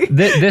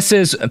 This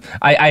is,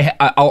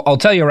 I'll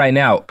tell you right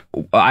now,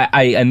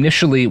 I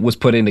initially was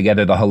putting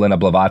together the Helena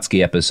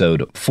Blavatsky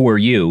episode for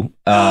you,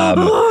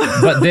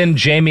 but then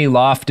Jamie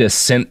Loftus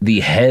sent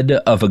the head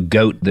of a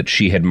goat that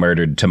she had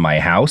murdered to my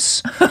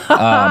house,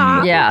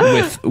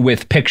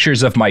 with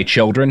pictures of my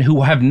children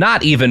who have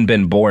not even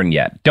been born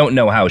yet. Don't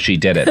know how she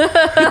did it.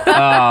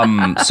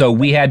 So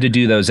we had to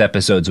do those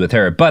episodes with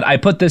her. But I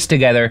put this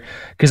together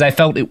because I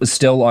felt it was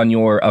still on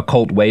your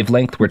occult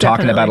wavelength. We're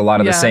talking about a lot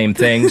of the same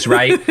things,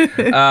 right?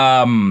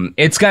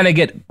 It's going to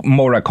get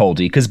more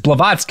occulty because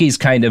Blavatsky's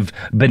kind of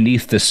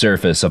beneath the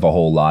surface of a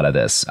whole lot of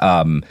this.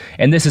 And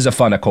this is a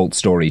fun occult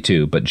story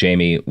too, but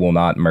Jamie will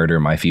not murder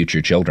my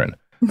future children,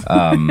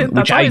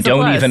 which I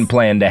don't even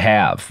plan to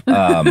have.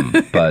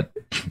 But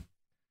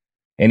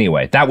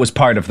anyway, that was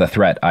part of the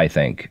threat, I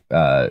think.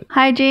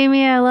 Hi,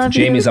 Jamie. I love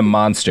you. Jamie's a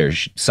monster.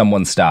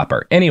 Someone stop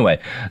her. Anyway,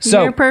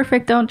 so you're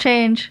perfect. Don't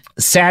change.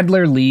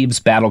 Sadler leaves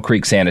Battle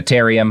Creek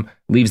Sanitarium,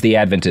 leaves the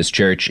Adventist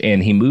Church,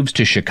 and he moves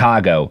to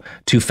Chicago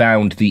to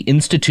found the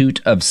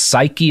Institute of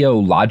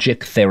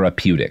Psychologic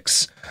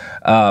Therapeutics,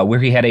 where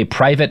he had a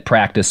private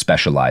practice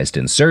specialized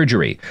in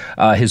surgery.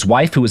 His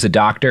wife, who was a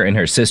doctor, and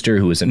her sister,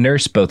 who was a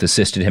nurse, both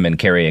assisted him in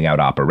carrying out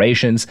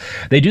operations.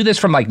 They do this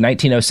from like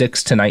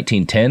 1906 to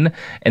 1910,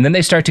 and then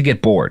they start to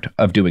get bored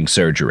of doing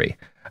surgery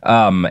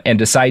and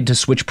decide to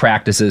switch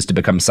practices to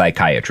become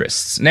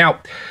psychiatrists.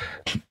 Now,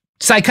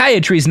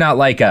 psychiatry is not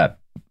like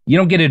you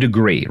don't get a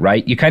degree,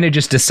 right? You kind of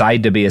just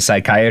decide to be a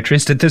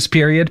psychiatrist at this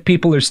period.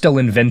 People are still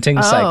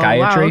inventing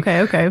psychiatry.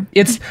 Wow, okay.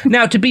 It's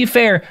now, to be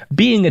fair,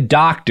 being a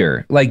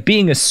doctor, like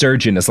being a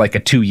surgeon, is like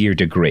a 2-year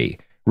degree,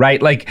 right?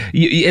 Like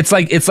it's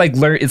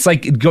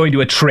like going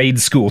to a trade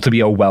school to be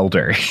a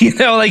welder. You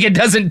know, like it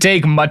doesn't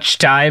take much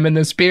time in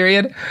this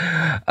period.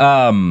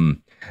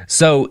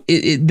 So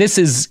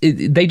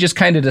they just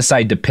kind of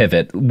decide to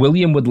pivot.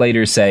 William would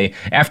later say,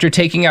 after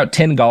taking out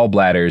 10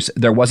 gallbladders,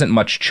 there wasn't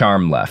much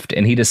charm left,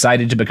 and he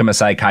decided to become a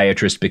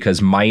psychiatrist because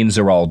minds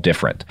are all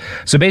different.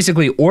 So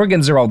basically,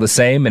 organs are all the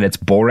same, and it's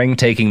boring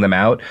taking them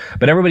out,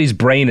 but everybody's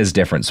brain is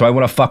different, so I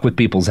want to fuck with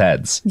people's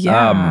heads.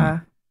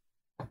 Yeah.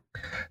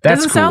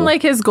 Doesn't sound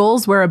like his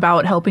goals were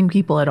about helping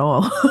people at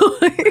all.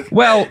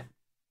 Well,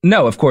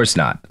 no, of course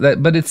not.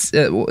 But it's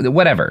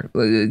whatever.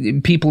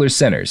 People are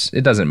sinners.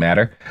 It doesn't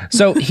matter.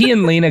 So he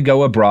and Lena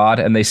go abroad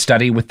and they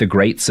study with the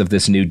greats of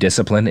this new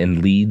discipline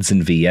in Leeds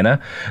and Vienna.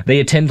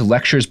 They attend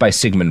lectures by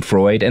Sigmund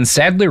Freud, and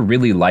Sadler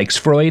really likes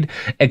Freud,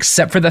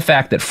 except for the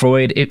fact that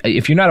Freud,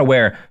 if you're not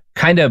aware,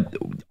 kind of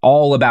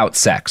all about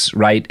sex,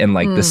 right? And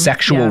like the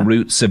sexual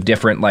roots of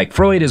different, like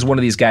Freud is one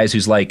of these guys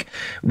who's like,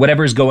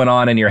 whatever's going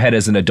on in your head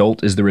as an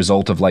adult is the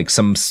result of like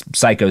some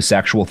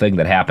psychosexual thing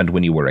that happened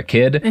when you were a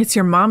kid. It's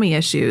your mommy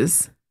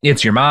issues.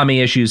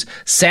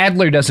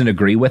 Sadler doesn't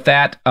agree with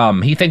that.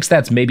 He thinks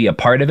that's maybe a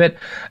part of it.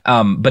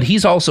 But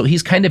he's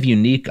kind of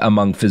unique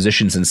among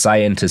physicians and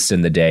scientists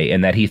in the day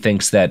in that he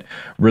thinks that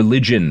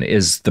religion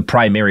is the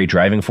primary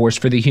driving force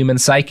for the human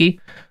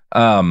psyche.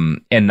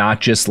 And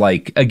not just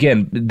like,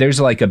 again, there's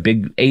like a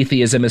big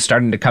atheism is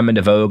starting to come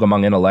into vogue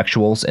among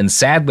intellectuals, and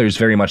Sadler's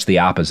very much the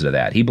opposite of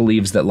that. He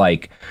believes that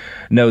like,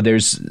 no,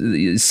 there's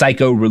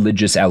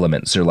psycho-religious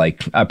elements are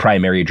like a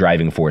primary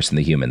driving force in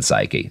the human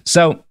psyche.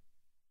 So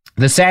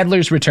the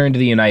Sadlers return to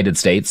the United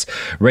States,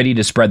 ready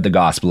to spread the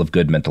gospel of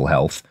good mental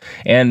health,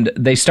 and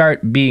they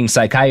start being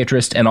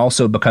psychiatrists and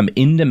also become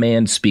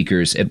in-demand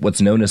speakers at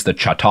what's known as the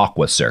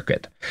Chautauqua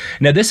Circuit.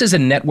 Now, this is a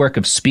network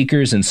of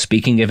speakers and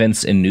speaking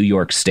events in New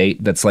York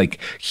State that's like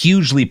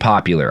hugely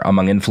popular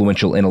among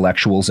influential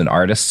intellectuals and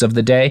artists of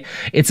the day.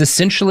 It's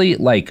essentially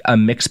like a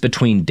mix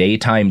between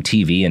daytime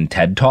TV and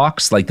TED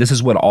Talks. Like this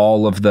is what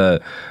all of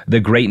the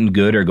great and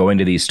good are going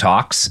to these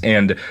talks,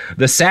 and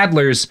the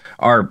Sadlers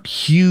are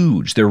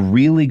huge. They're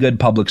really good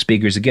public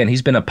speakers. Again,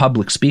 he's been a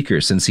public speaker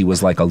since he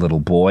was like a little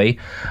boy,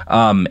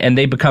 and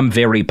they become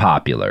very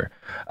popular.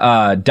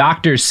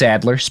 Dr.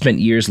 Sadler spent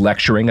years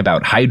lecturing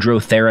about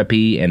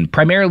hydrotherapy and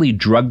primarily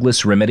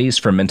drugless remedies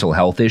for mental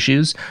health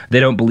issues. They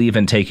don't believe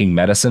in taking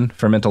medicine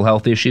for mental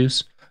health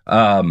issues.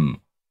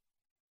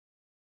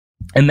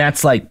 And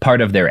that's like part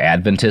of their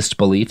Adventist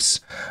beliefs.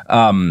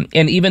 And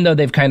even though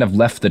they've kind of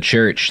left the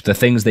church, the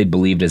things they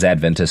believed as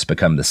Adventists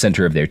become the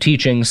center of their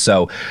teachings.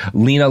 So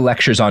Lena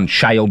lectures on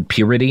child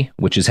purity,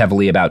 which is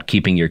heavily about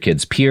keeping your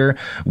kids pure.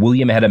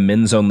 William had a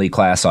men's only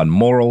class on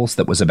morals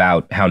that was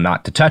about how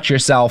not to touch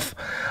yourself.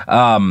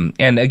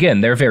 And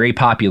again, they're very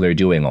popular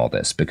doing all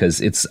this because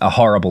it's a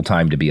horrible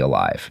time to be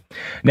alive.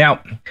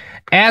 Now,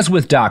 as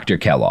with Dr.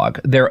 Kellogg,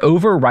 their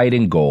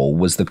overriding goal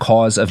was the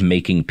cause of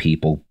making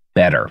people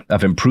better,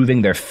 of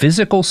improving their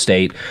physical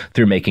state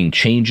through making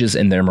changes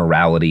in their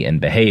morality and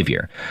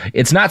behavior.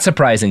 It's not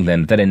surprising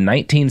then that in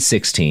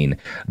 1916,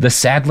 the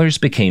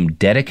Sadlers became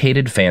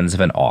dedicated fans of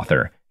an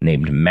author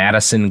named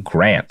Madison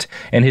Grant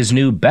and his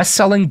new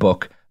best-selling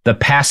book, The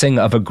Passing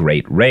of a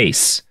Great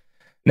Race.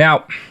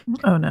 Now,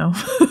 oh no,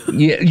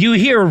 you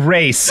hear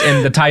race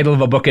in the title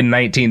of a book in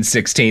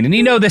 1916, and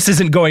you know this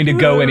isn't going to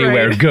go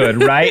anywhere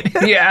good, right?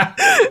 Yeah.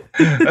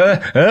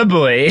 Oh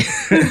boy.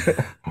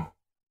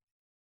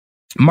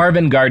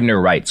 Marvin Gardner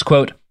writes,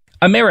 quote,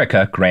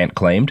 America, Grant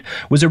claimed,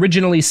 was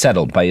originally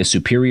settled by a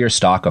superior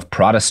stock of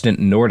Protestant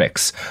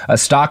Nordics, a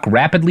stock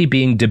rapidly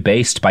being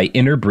debased by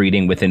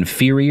interbreeding with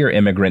inferior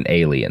immigrant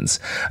aliens.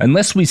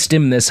 Unless we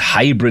stem this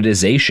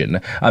hybridization,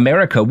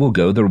 America will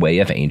go the way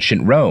of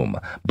ancient Rome.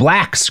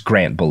 Blacks,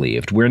 Grant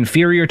believed, were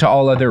inferior to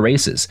all other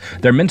races.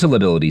 Their mental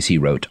abilities, he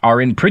wrote,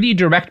 are in pretty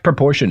direct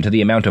proportion to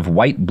the amount of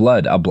white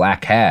blood a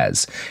black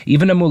has.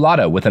 Even a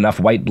mulatto with enough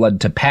white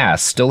blood to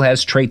pass still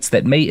has traits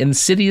that may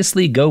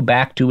insidiously go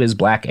back to his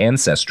black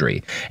ancestry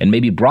and may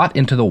be brought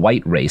into the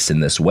white race in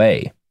this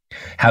way.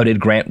 How did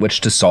Grant wish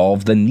to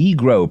solve the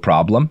Negro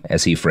problem,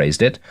 as he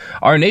phrased it?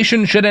 Our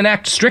nation should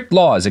enact strict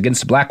laws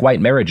against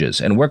black-white marriages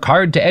and work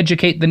hard to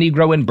educate the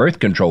Negro in birth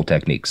control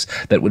techniques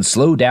that would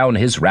slow down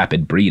his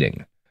rapid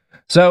breeding.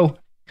 So,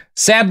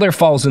 Sadler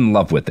falls in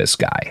love with this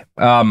guy.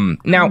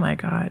 Now, oh my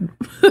God.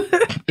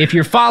 If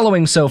you're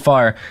following so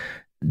far,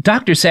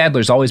 Dr.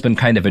 Sadler's always been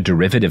kind of a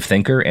derivative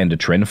thinker and a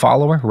trend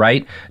follower,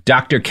 right?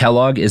 Dr.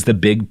 Kellogg is the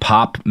big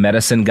pop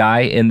medicine guy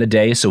in the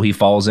day, so he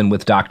falls in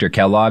with Dr.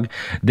 Kellogg.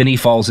 Then he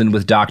falls in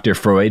with Dr.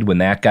 Freud when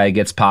that guy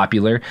gets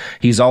popular.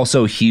 He's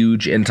also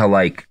huge into,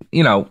 like,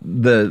 you know,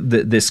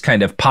 this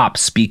kind of pop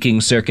speaking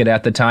circuit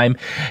at the time.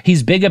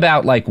 He's big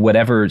about, like,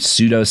 whatever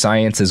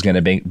pseudoscience is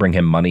going to bring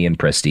him money and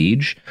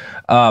prestige.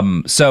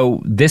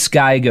 So this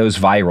guy goes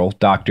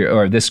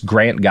viral, this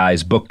Grant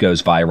guy's book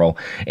goes viral,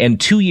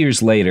 and 2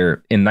 years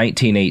later, in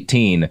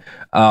 1918,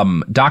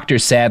 Dr.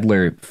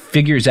 Sadler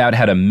figures out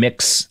how to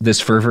mix this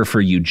fervor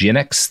for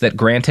eugenics that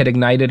Grant had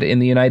ignited in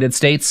the United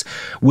States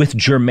with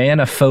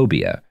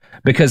Germanophobia.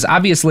 Because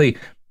obviously,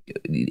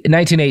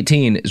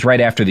 1918 is right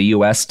after the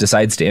U.S.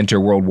 decides to enter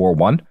World War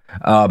I.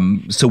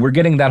 So we're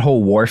getting that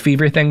whole war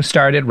fever thing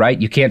started,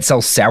 right? You can't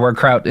sell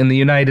sauerkraut in the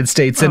United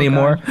States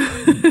anymore.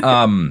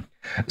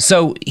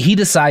 So he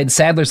decides,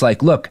 Sadler's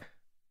like, look,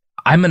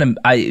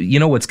 you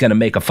know what's going to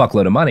make a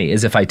fuckload of money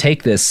is if I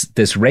take this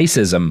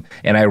racism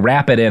and I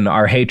wrap it in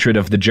our hatred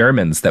of the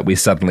Germans that we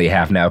suddenly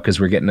have now because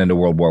we're getting into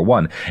World War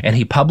I. And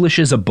he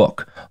publishes a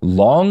book,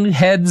 Long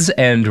Heads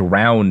and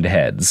Round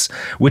Heads,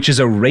 which is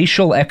a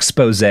racial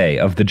expose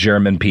of the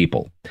German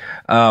people.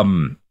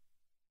 And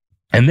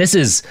this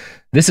is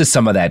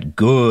some of that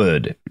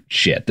good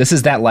shit. This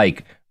is that,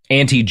 like,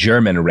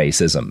 anti-German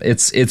racism.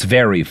 It's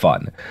very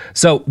fun.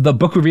 So the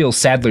book reveals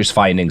Sadler's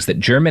findings that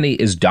Germany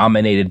is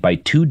dominated by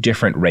two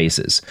different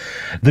races.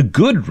 The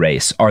good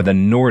race are the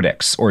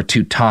Nordics or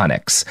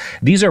Teutonics.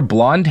 These are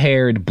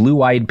blonde-haired,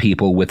 blue-eyed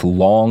people with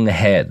long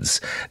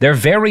heads. They're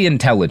very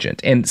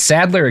intelligent, and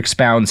Sadler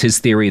expounds his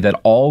theory that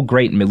all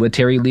great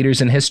military leaders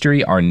in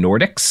history are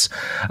Nordics,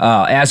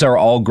 as are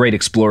all great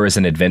explorers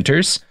and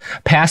inventors.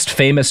 Past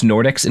famous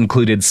Nordics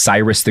included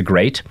Cyrus the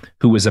Great,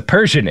 who was a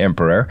Persian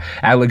emperor,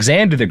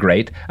 Alexander the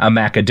Great, a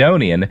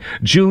Macedonian,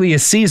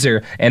 Julius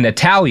Caesar, an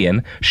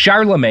Italian,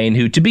 Charlemagne,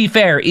 who, to be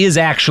fair, is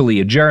actually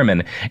a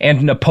German,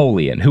 and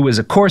Napoleon, who was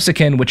a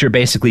Corsican, which are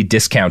basically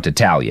discount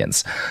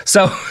Italians.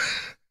 So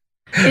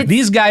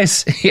these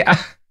guys,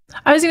 yeah.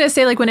 I was going to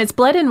say, like, when it's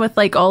bled in with,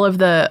 like, all of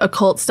the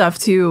occult stuff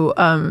too,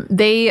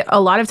 they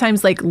a lot of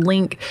times, like,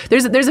 link,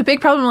 there's a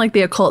big problem, like,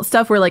 the occult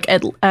stuff where, like,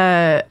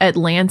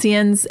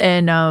 Atlanteans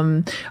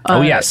and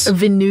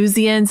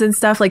Venusians and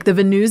stuff, like, the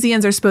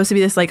Venusians are supposed to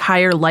be this, like,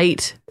 higher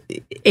light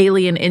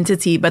alien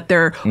entity, but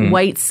they're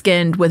white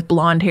skinned with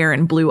blonde hair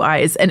and blue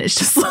eyes, and it's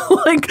just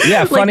like,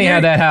 yeah, funny how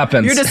that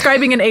happens. You're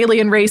describing an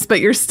alien race, but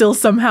you're still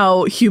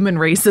somehow human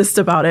racist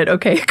about it.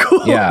 Okay,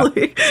 cool. Yeah,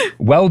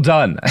 well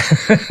done.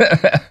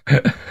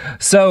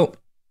 So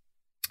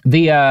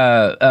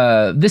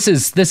this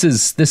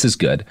is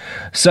good.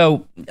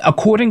 So,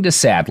 according to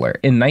Sadler,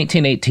 in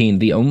 1918,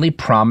 the only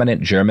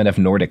prominent German of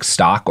Nordic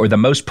stock, or the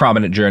most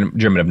prominent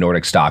German of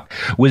Nordic stock,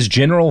 was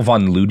General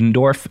von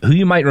Ludendorff, who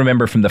you might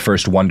remember from the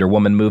first Wonder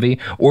Woman movie,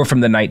 or from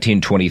the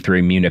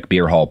 1923 Munich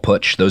Beer Hall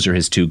Putsch. Those are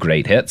his two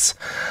great hits.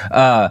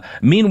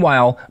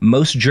 Meanwhile,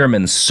 most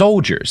German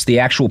soldiers, the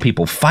actual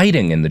people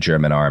fighting in the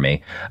German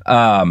army,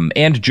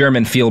 and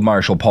German Field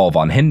Marshal Paul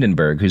von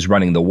Hindenburg, who's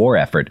running the war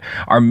effort,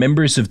 are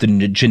members of the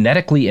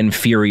genetically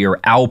inferior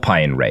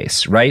Alpine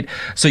race, right?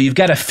 So you've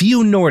got a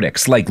few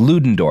Nordics like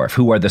Ludendorff,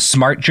 who are the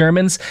smart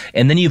Germans,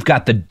 and then you've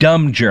got the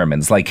dumb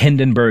Germans like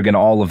Hindenburg and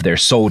all of their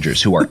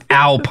soldiers, who are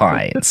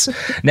Alpines.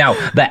 Now,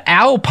 the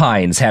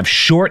Alpines have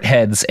short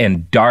heads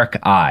and dark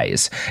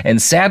eyes,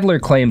 and Sadler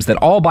claims that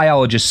all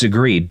biologists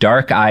agree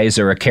dark eyes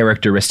are a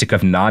characteristic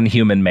of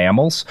non-human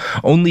mammals.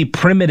 Only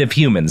primitive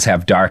humans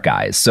have dark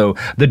eyes. So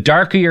the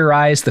darker your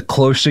eyes, the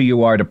closer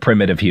you are to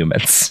primitive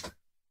humans.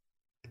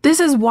 This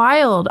is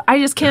wild. I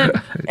just can't.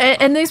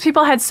 And these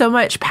people had so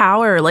much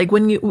power. Like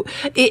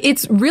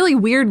it's really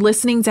weird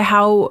listening to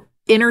how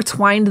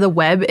intertwined the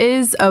web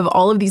is of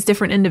all of these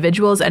different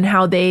individuals and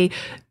how they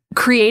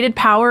created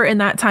power in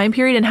that time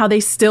period and how they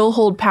still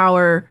hold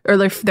power,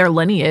 or their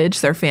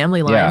lineage, their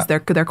family lines, their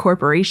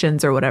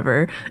corporations or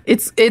whatever.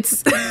 It's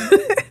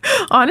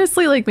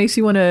honestly like makes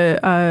you want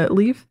to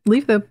leave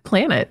the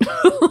planet.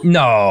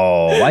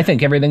 No, I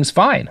think everything's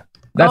fine.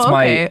 That's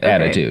my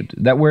attitude.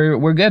 That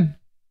we're good.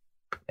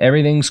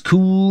 Everything's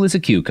cool as a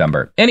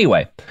cucumber.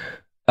 Anyway,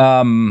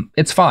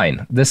 it's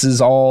fine. This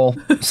is all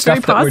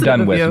stuff that we're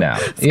done with now.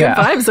 It's good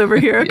vibes over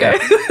here. Okay.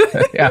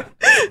 Yeah.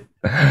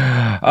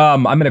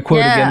 I'm going to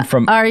quote again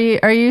from. Are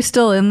you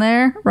still in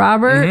there,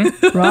 Robert?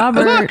 Mm-hmm.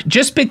 Robert. Look,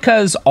 just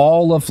because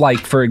all of, like,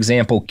 for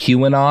example,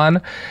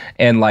 QAnon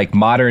and like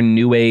modern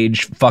New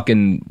Age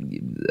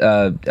fucking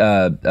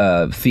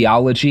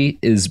theology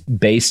is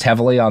based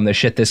heavily on the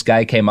shit this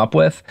guy came up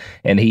with,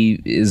 and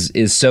he is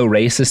so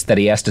racist that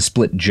he has to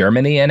split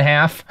Germany in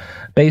half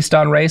based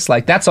on race.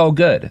 Like, that's all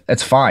good.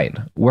 That's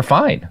fine. We're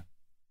fine.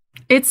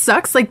 It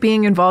sucks, like,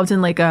 being involved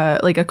in like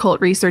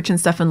occult research and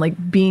stuff, and like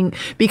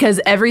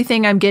because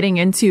everything I'm getting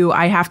into,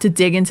 I have to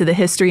dig into the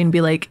history and be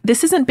like,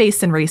 this isn't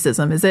based in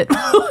racism, is it?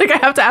 Like, I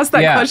have to ask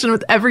that question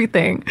with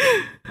everything.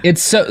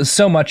 It's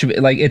so much of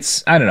it. Like,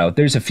 it's, I don't know.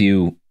 There's a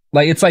few.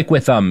 Like, it's like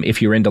with,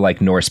 if you're into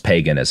like Norse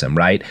paganism,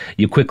 right?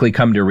 You quickly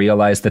come to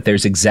realize that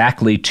there's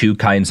exactly two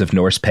kinds of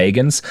Norse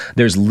pagans.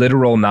 There's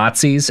literal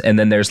Nazis, and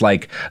then there's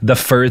like the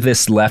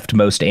furthest left,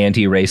 most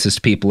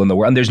anti-racist people in the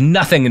world. And there's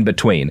nothing in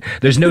between.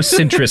 There's no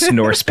centrist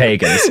Norse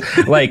pagans.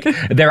 Like,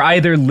 they're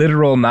either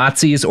literal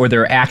Nazis or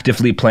they're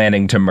actively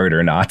planning to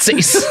murder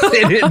Nazis.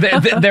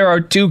 There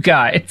are two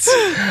kinds.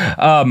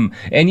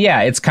 And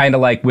yeah, it's kind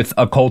of like with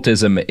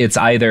occultism. It's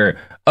either,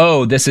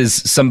 oh, this is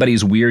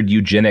somebody's weird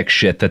eugenic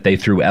shit that they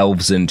threw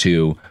elves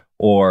into,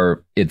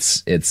 or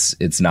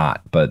it's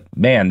not. But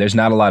man, there's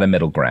not a lot of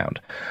middle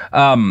ground.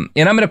 And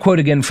I'm going to quote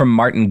again from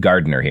Martin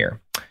Gardner here.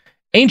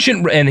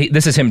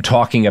 This is him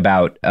talking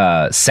about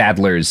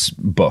Sadler's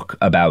book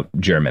about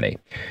Germany.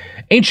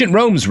 Ancient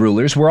Rome's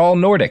rulers were all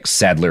Nordics,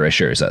 Sadler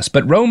assures us,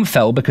 but Rome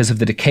fell because of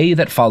the decay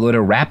that followed a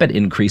rapid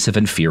increase of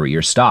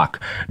inferior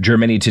stock.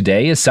 Germany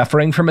today is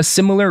suffering from a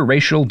similar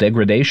racial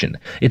degradation.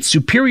 Its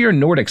superior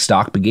Nordic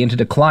stock began to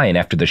decline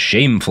after the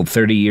shameful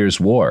 30 Years'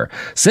 War.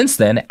 Since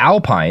then,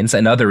 Alpines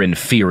and other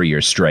inferior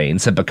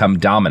strains have become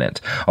dominant.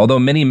 Although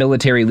many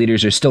military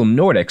leaders are still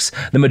Nordics,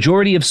 the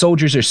majority of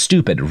soldiers are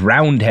stupid,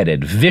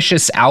 round-headed,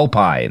 vicious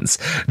Alpines.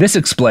 This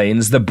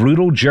explains the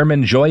brutal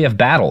German joy of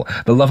battle,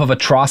 the love of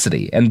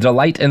atrocity, and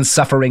delight and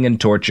suffering and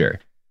torture.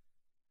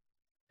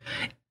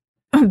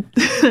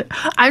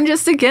 I'm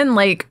just again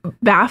like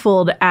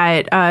baffled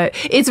at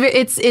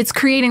it's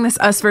creating this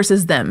us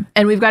versus them,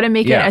 and we've got to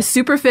make it as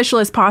superficial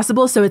as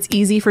possible so it's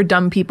easy for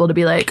dumb people to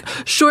be like,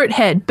 short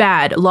head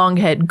bad, long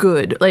head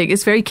good. Like,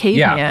 it's very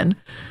caveman.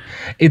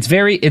 It's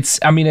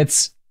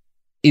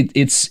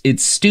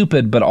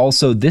stupid, but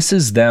also this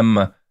is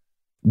them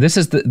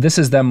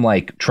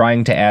like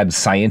trying to add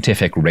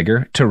scientific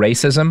rigor to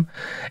racism,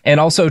 and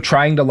also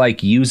trying to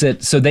like use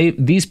it. So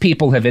these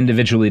people have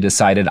individually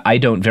decided, I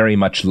don't very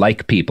much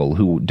like people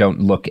who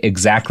don't look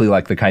exactly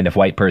like the kind of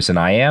white person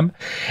I am.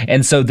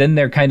 And so then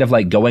they're kind of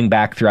like going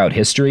back throughout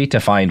history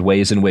to find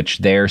ways in which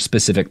their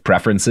specific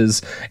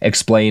preferences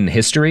explain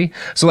history.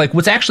 So like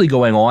what's actually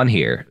going on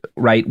here,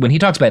 right? When he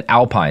talks about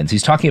Alpines,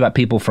 he's talking about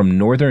people from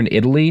northern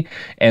Italy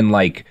and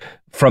like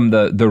from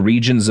the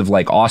regions of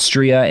like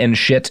Austria and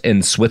shit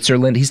and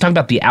Switzerland. He's talking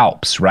about the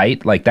Alps,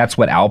 right? Like, that's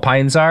what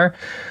Alpines are.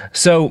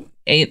 So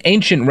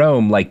ancient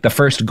Rome, like the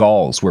first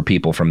Gauls were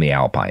people from the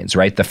Alpines,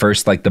 right? The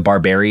first, like the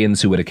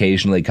barbarians who would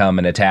occasionally come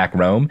and attack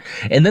Rome.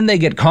 And then they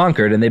get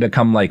conquered and they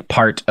become like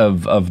part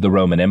of the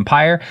Roman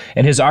Empire.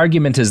 And his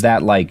argument is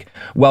that like,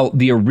 well,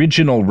 the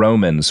original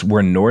Romans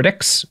were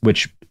Nordics,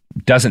 which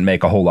doesn't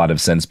make a whole lot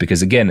of sense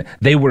because, again,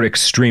 they were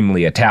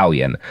extremely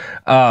Italian.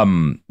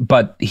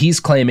 But he's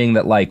claiming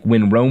that, like,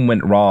 when Rome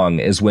went wrong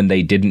is when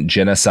they didn't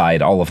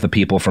genocide all of the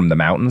people from the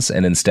mountains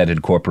and instead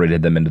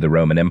incorporated them into the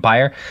Roman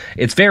Empire.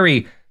 It's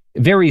very,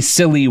 very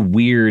silly,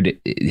 weird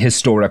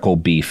historical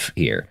beef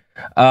here.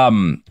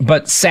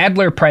 But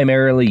Sadler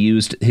primarily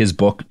used his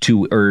book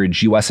to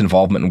urge U.S.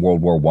 involvement in World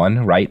War I,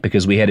 right?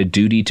 Because we had a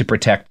duty to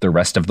protect the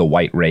rest of the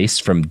white race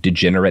from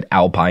degenerate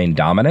Alpine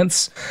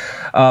dominance.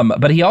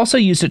 But he also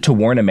used it to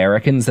warn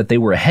Americans that they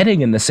were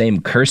heading in the same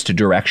cursed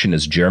direction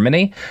as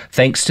Germany,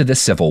 thanks to the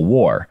Civil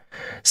War.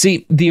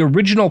 See, the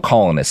original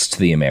colonists to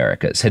the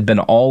Americas had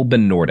all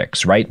been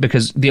Nordics, right?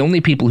 Because the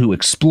only people who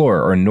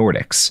explore are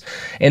Nordics.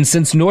 And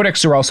since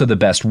Nordics are also the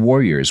best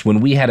warriors, when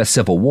we had a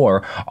civil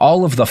war,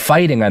 all of the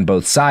fighting on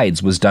both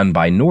sides was done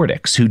by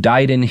Nordics, who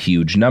died in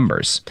huge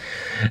numbers.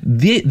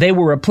 They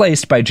were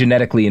replaced by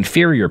genetically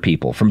inferior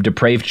people from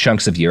depraved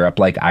chunks of Europe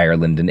like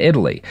Ireland and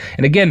Italy.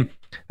 And again,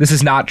 this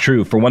is not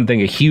true. For one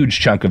thing, a huge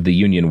chunk of the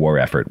Union War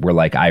effort were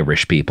like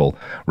Irish people,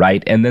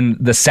 right? And then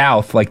the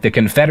South, like the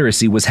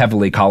Confederacy, was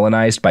heavily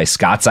colonized by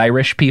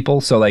Scots-Irish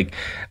people. So like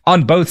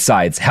on both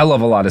sides, hell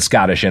of a lot of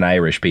Scottish and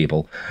Irish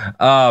people.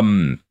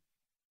 In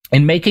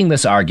making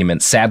this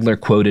argument, Sadler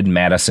quoted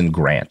Madison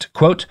Grant,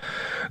 quote,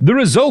 "The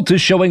result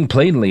is showing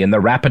plainly in the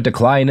rapid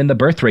decline in the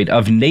birth rate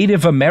of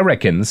Native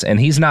Americans," and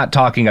he's not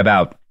talking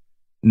about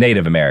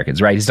Native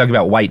Americans, right? He's talking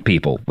about white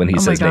people when he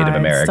says Native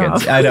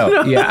Americans. Stop. I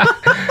know, yeah.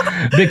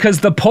 Because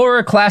the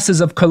poorer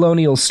classes of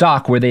colonial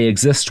stock where they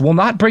exist will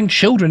not bring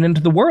children into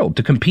the world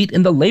to compete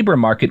in the labor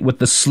market with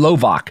the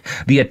Slovak,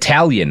 the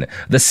Italian,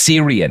 the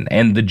Syrian,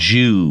 and the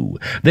Jew.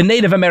 The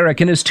Native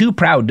American is too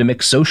proud to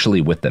mix socially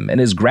with them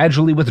and is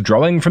gradually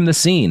withdrawing from the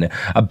scene,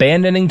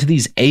 abandoning to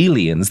these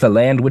aliens the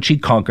land which he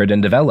conquered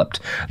and developed.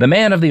 The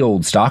man of the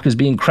old stock is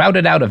being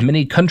crowded out of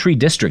many country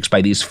districts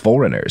by these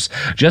foreigners,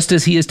 just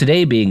as he is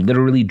today being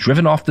literally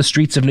driven off the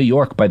streets of New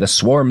York by the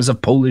swarms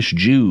of Polish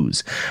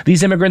Jews.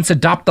 These immigrants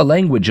adopt the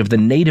language of the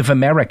Native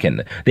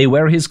American. They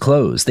wear his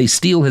clothes, they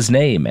steal his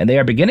name, and they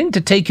are beginning to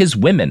take his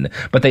women,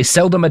 but they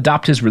seldom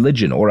adopt his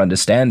religion or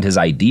understand his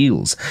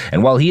ideals.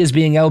 And while he is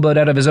being elbowed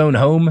out of his own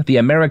home, the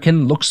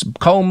American looks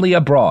calmly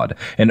abroad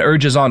and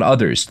urges on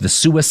others the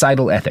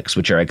suicidal ethics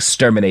which are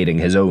exterminating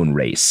his own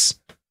race.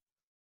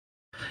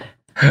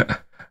 So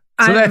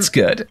that's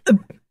good.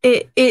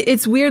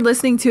 It's weird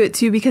listening to it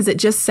too, because it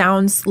just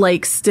sounds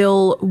like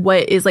still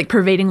what is like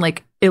pervading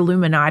like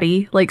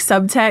Illuminati like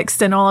subtext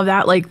and all of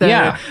that, like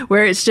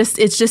where it's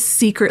just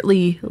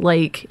secretly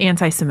like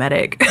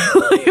anti-Semitic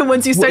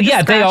once you start to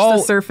scratch the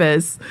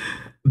surface.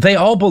 They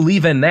all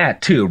believe in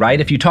that too, right?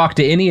 If you talk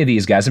to any of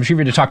these guys, I'm sure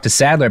if you talk to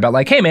Sadler about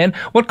like, hey man,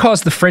 what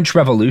caused the French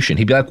Revolution?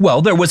 He'd be like,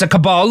 well, there was a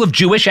cabal of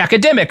Jewish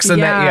academics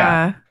and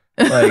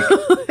like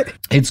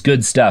it's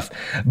good stuff.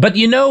 But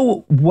you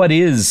know what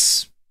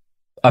is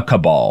a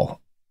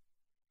cabal?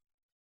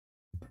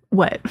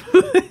 What?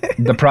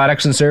 The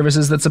products and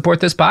services that support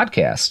this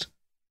podcast.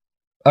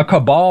 A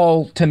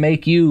cabal to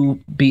make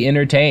you be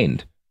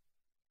entertained.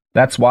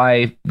 That's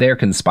why they're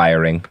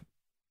conspiring.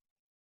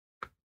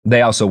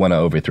 They also want to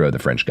overthrow the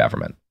French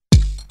government.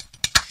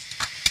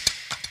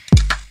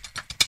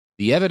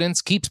 The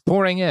evidence keeps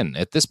pouring in.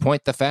 At this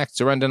point, the facts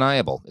are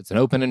undeniable. It's an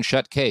open and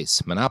shut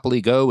case. Monopoly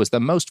Go is the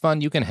most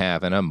fun you can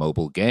have in a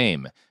mobile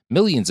game.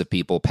 Millions of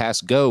people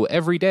pass Go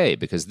every day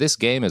because this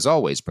game is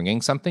always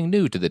bringing something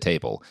new to the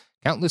table.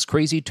 Countless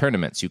crazy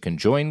tournaments you can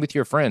join with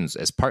your friends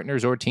as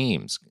partners or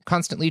teams.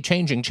 Constantly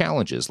changing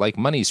challenges like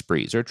money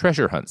sprees or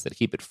treasure hunts that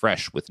keep it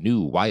fresh with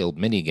new wild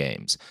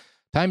minigames.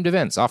 Timed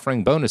events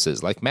offering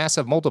bonuses like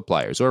massive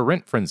multipliers or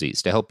rent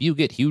frenzies to help you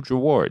get huge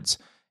rewards.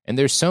 And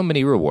there's so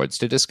many rewards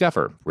to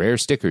discover. Rare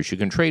stickers you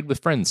can trade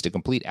with friends to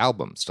complete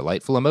albums,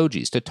 delightful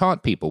emojis to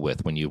taunt people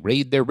with when you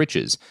raid their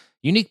riches,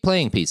 unique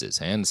playing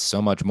pieces, and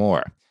so much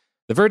more.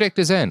 The verdict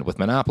is in with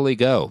Monopoly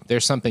Go.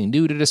 There's something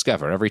new to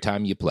discover every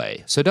time you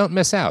play. So don't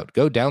miss out.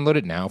 Go download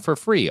it now for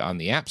free on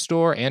the App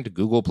Store and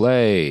Google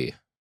Play.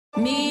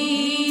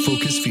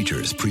 Focus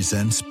Features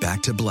presents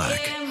Back to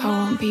Black. I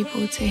want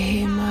people to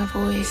hear my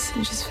voice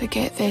and just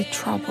forget their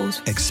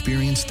troubles.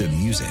 Experience the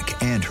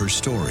music and her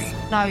story.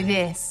 Know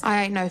this,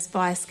 I ain't no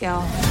Spice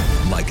Girl.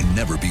 Like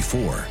never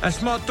before.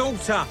 That's my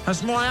daughter.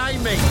 That's my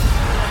Amy.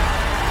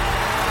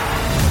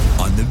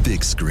 On the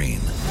big screen.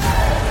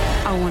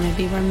 I want to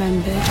be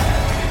remembered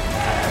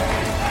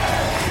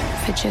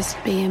for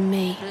just being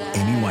me.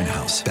 Amy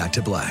Winehouse, Back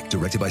to Black,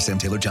 directed by Sam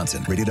Taylor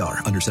Johnson. Rated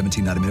R, under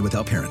 17, not a minute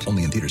without parent.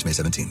 Only in theaters May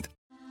 17th.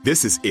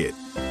 This is it.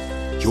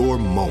 Your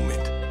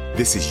moment.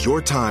 This is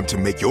your time to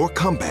make your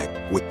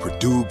comeback with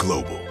Purdue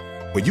Global.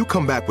 When you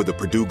come back with a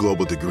Purdue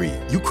Global degree,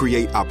 you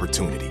create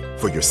opportunity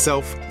for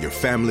yourself, your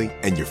family,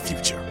 and your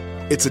future.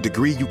 It's a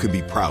degree you can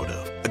be proud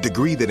of, a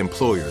degree that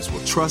employers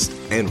will trust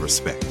and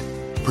respect.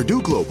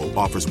 Purdue Global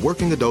offers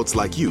working adults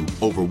like you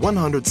over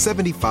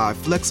 175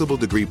 flexible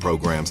degree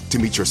programs to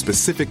meet your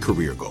specific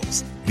career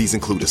goals. These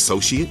include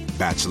associate,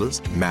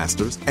 bachelor's,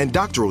 master's, and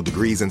doctoral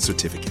degrees and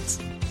certificates.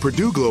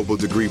 Purdue Global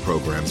degree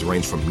programs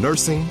range from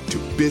nursing to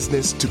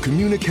business to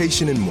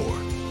communication and more.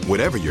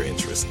 Whatever your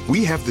interest,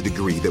 we have the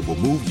degree that will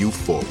move you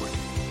forward.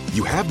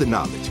 You have the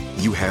knowledge,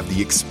 you have the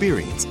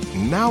experience.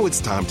 Now it's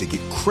time to get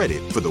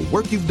credit for the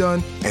work you've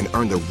done and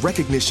earn the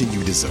recognition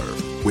you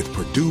deserve with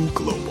Purdue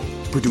Global,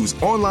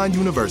 Purdue's online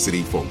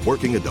university for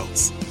working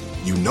adults.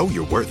 You know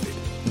you're worth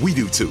it. We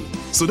do too.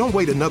 So don't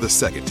wait another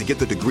second to get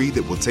the degree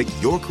that will take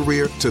your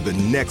career to the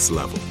next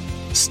level.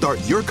 Start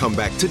your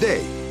comeback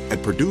today at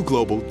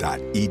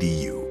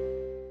purdueglobal.edu.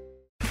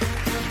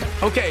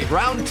 Okay,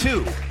 round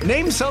two.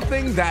 Name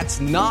something that's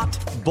not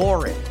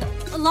boring.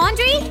 A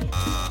laundry?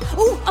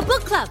 Ooh, a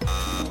book club.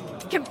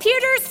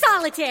 Computer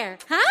solitaire,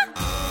 huh?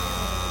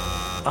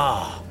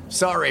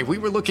 Sorry, we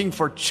were looking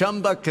for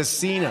Chumba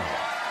Casino.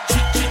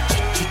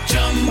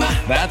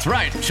 That's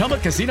right.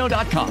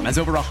 ChumbaCasino.com has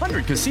over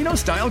 100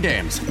 casino-style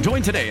games.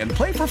 Join today and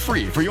play for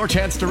free for your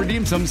chance to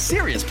redeem some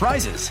serious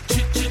prizes.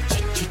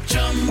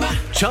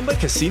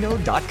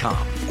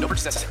 ChumbaCasino.com. No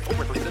purchase necessary. Void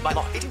where prohibited by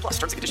law. 18 plus.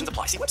 Terms and conditions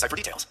apply. See website for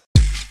details.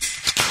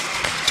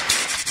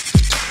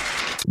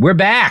 We're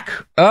back.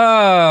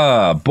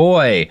 Oh,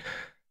 boy.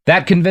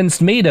 That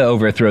convinced me to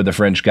overthrow the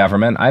French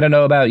government. I don't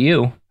know about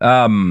you.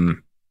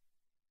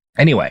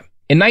 Anyway,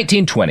 in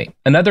 1920,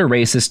 another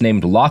racist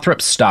named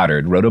Lothrop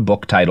Stoddard wrote a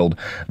book titled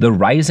The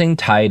Rising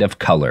Tide of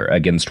Color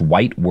Against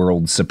White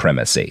World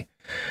Supremacy.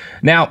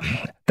 Now,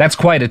 that's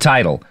quite a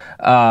title,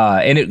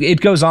 and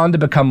it goes on to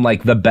become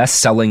like the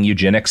best-selling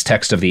eugenics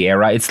text of the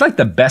era. It's like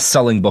the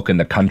best-selling book in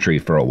the country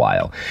for a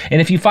while. And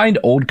if you find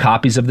old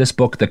copies of this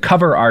book, the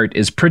cover art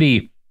is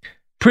pretty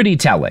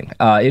telling.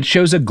 It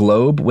shows a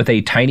globe with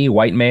a tiny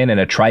white man in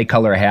a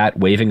tricolor hat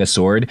waving a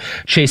sword,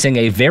 chasing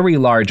a very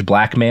large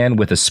black man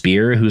with a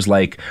spear who's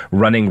like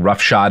running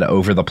roughshod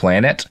over the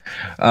planet.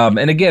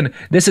 And again,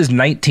 this is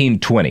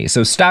 1920.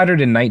 So Stoddard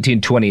in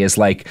 1920 is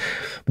like,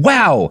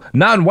 wow,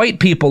 non-white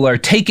people are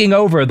taking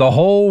over the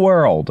whole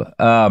world.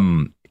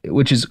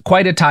 Which is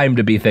quite a time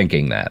to be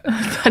thinking that.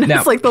 And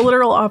it's like the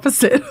literal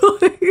opposite.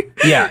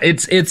 Yeah,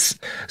 it's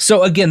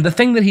so again, the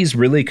thing that he's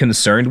really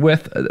concerned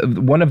with,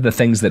 one of the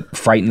things that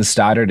frightens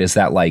Stoddard is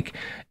that like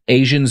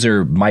Asians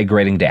are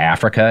migrating to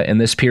Africa in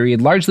this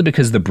period, largely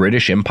because the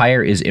British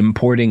Empire is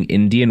importing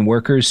Indian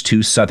workers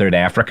to Southern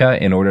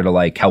Africa in order to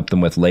like help them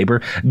with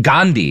labor.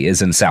 Gandhi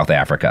is in South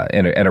Africa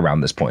at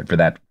around this point for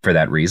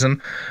that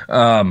reason.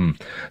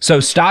 So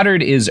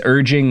Stoddard is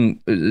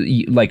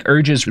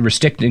urges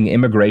restricting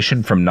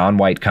immigration from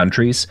non-white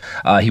countries.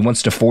 He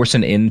wants to force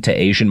an end to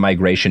Asian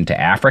migration to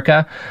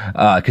Africa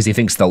because he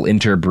thinks they'll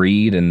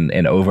interbreed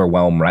and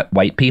overwhelm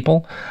white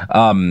people.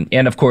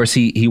 And of course,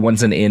 he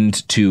wants an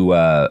end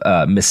to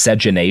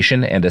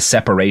miscegenation and a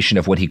separation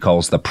of what he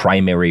calls the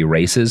primary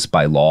races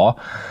by law.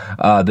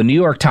 The New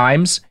York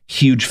Times,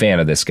 huge fan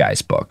of this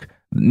guy's book.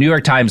 New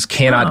York Times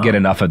cannot get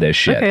enough of this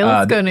shit. Okay,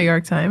 let's go New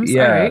York Times.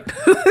 Yeah. All right.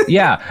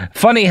 Yeah.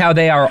 Funny how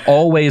they are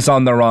always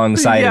on the wrong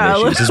side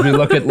of issues as we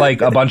look at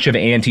like a bunch of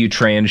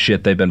anti-trans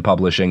shit they've been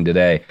publishing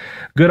today.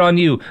 Good on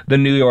you, the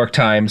New York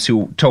Times,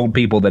 who told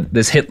people that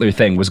this Hitler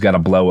thing was going to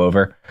blow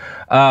over.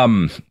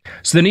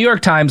 So the New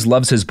York Times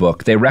loves his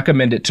book. They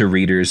recommend it to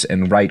readers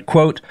and write,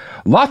 quote,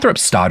 Lothrop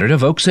Stoddard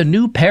evokes a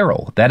new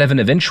peril, that of an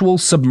eventual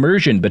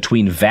submersion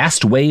between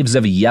vast waves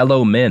of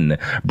yellow men,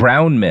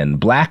 brown men,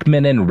 black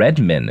men, and red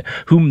men,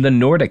 whom the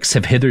Nordics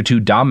have hitherto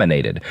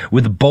dominated,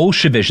 with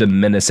Bolshevism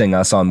menacing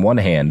us on one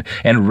hand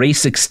and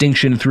race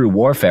extinction through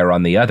warfare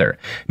on the other.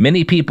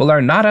 Many people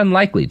are not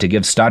unlikely to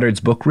give Stoddard's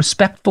book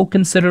respectful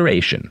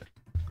consideration.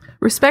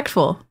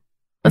 Respectful.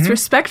 Let's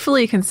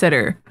respectfully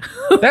consider.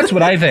 That's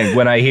what I think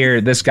when I hear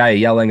this guy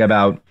yelling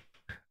about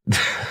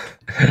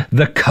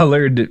the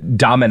colored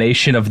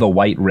domination of the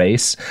white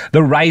race.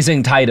 The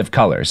rising tide of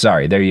color.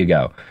 Sorry, there you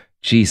go.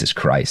 Jesus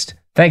Christ.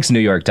 Thanks, New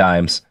York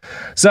Times.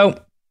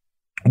 So,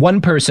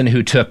 one person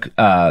who took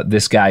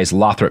this guy's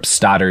Lothrop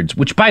Stoddard's,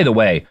 which, by the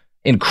way,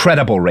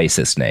 incredible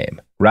racist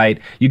name, right?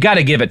 You got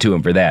to give it to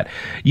him for that.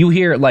 You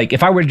hear, like,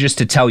 if I were just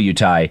to tell you,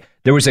 Ty,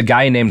 there was a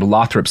guy named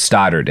Lothrop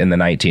Stoddard in the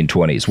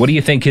 1920s. What do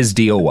you think his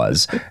deal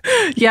was?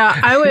 Yeah,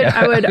 I would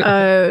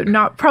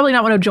probably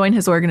not want to join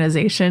his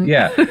organization.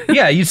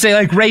 Yeah, you'd say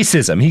like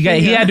racism. He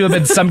had to have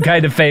been some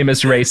kind of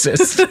famous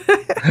racist.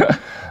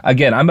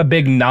 Again, I'm a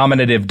big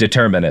nominative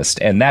determinist,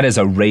 and that is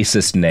a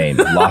racist name,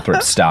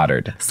 Lothrop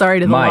Stoddard. Sorry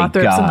to the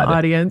Lothrops in the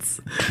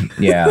audience.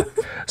 Yeah.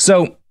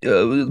 So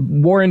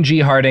Warren G.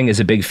 Harding is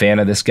a big fan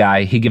of this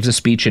guy. He gives a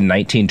speech in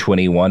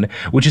 1921,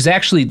 which is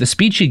actually, the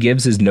speech he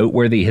gives is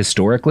noteworthy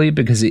historically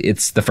because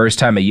it's the first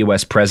time a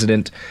U.S.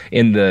 president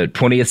in the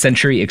 20th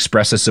century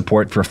expresses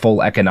support for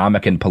full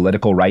economic and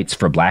political rights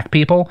for black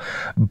people.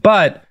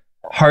 But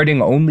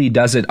Harding only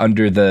does it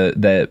under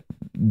the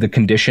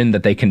condition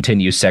that they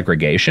continue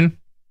segregation.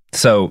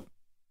 So,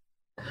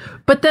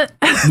 but that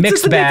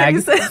mixed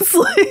bag.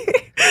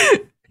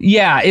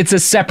 Yeah, it's a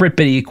separate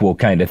but equal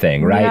kind of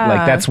thing, right? Yeah.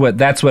 Like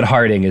that's what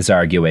Harding is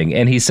arguing.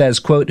 And he says,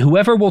 quote,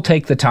 whoever will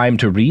take the time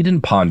to read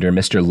and ponder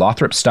Mr.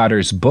 Lothrop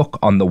Stoddard's book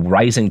on the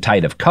rising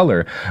tide of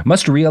color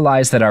must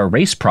realize that our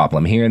race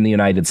problem here in the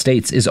United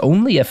States is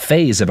only a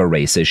phase of a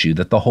race issue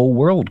that the whole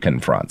world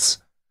confronts.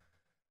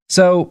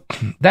 So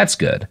that's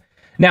good.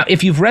 Now,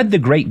 if you've read The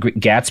Great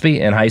Gatsby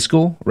in high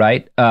school,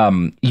 right,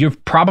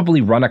 you've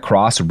probably run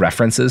across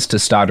references to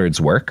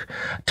Stoddard's work.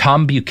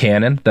 Tom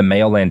Buchanan, the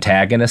male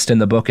antagonist in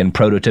the book and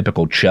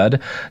prototypical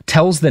chud,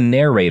 tells the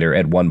narrator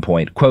at one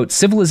point, quote,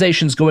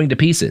 civilization's going to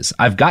pieces.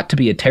 I've got to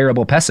be a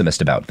terrible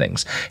pessimist about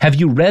things. Have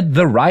you read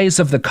The Rise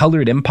of the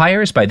Colored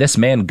Empires by this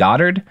man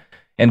Goddard?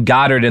 And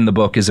Goddard in the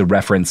book is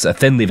a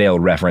thinly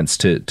veiled reference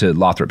to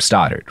Lothrop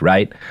Stoddard,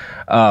 right?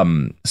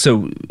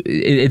 So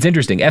it's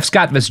interesting. F.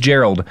 Scott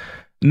Fitzgerald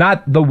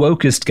not the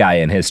wokest guy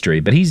in history,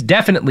 but he's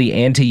definitely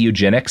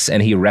anti-eugenics,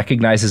 and he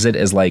recognizes it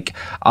as like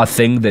a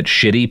thing that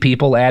shitty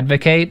people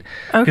advocate.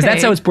 Because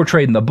that's how it's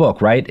portrayed in the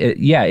book, right?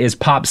 Is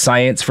pop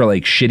science for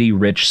like shitty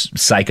rich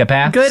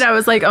psychopaths. Good. I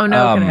was like, oh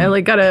no, I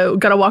like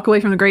gotta walk away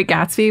from The Great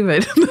Gatsby,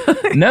 but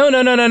no.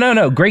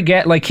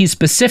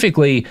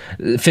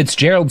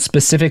 Fitzgerald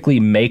specifically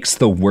makes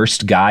the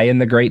worst guy in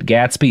The Great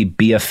Gatsby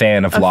be a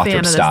fan of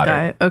Lothrop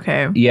Stoddard.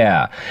 Okay.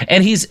 Yeah,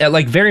 and he's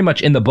like very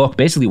much in the book.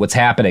 Basically, what's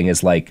happening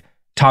is like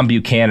Tom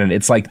Buchanan,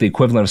 it's like the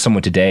equivalent of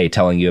someone today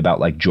telling you about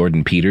like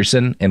Jordan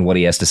Peterson and what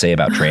he has to say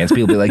about trans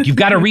people. Be like, you've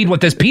got to read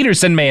what this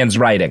Peterson man's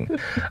writing.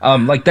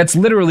 Like that's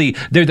literally,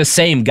 they're the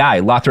same guy.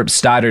 Lothrop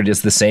Stoddard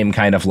is the same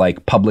kind of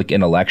like public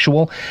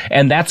intellectual.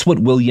 And that's what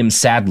William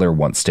Sadler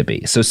wants to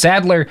be. So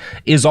Sadler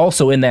is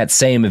also in that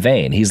same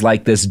vein. He's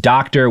like this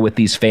doctor with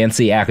these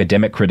fancy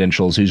academic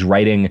credentials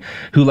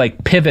who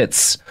like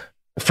pivots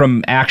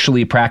from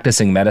actually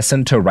practicing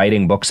medicine to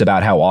writing books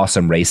about how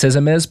awesome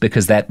racism is,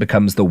 because that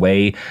becomes the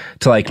way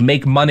to like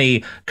make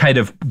money, kind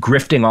of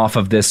grifting off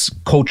of this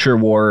culture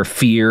war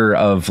fear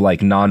of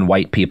like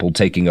non-white people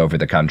taking over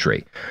the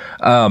country.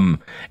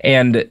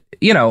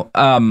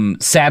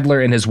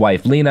 Sadler and his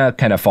wife Lena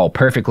kind of fall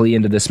perfectly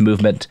into this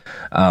movement.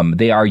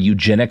 They are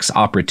eugenics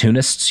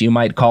opportunists, you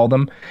might call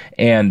them.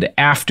 And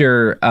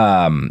after,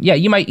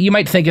 you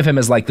might think of him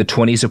as like the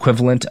 20s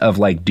equivalent of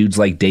like dudes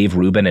like Dave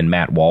Rubin and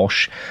Matt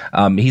Walsh.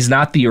 He's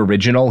not the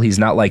original. He's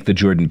not like the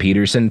Jordan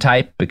Peterson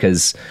type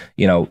because,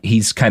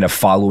 he's kind of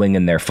following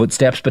in their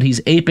footsteps, but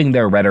he's aping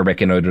their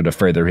rhetoric in order to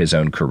further his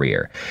own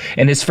career.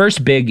 And his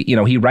first big,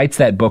 he writes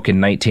that book in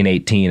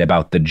 1918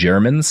 about the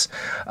Germans.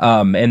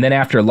 And then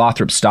after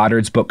Lothrop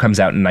Stoddard's book comes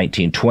out in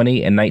 1920,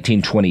 in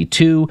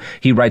 1922,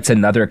 he writes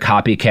another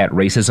copycat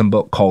racism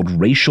book called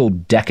Racial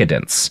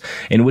Decadence,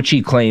 in which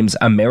he claims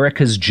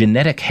America's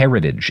genetic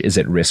heritage is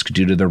at risk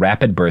due to the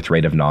rapid birth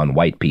rate of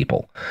non-white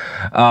people.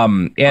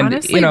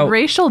 Honestly,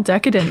 Racial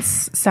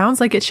Decadence sounds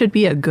like it should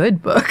be a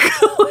good book.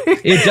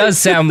 It does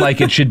sound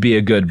like it should be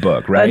a good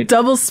book, right? A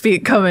double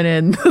speak coming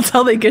in. That's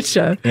how they get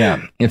you.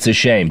 Yeah, it's a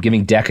shame,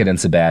 giving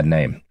decadence a bad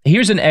name.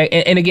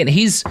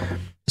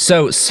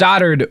 So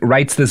Stoddard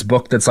writes this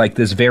book that's like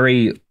this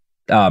very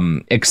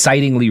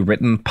excitingly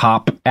written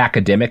pop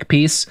academic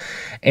piece,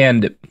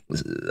 and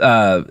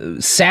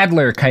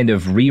Sadler kind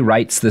of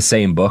rewrites the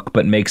same book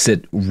but makes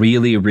it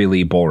really,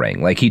 really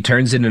boring. Like he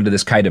turns it into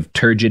this kind of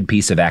turgid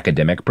piece of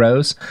academic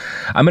prose.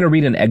 I'm going to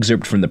read an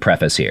excerpt from the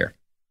preface here.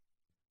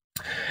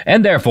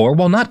 And therefore,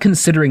 while not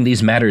considering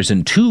these matters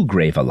in too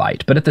grave a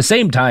light, but at the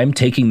same time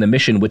taking the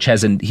mission which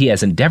he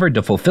has endeavored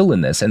to fulfill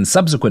in this and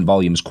subsequent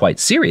volumes quite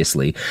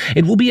seriously,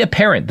 it will be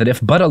apparent that if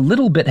but a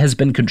little bit has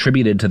been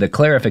contributed to the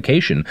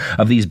clarification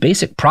of these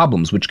basic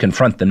problems which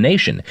confront the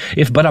nation,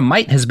 if but a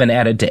mite has been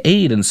added to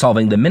aid in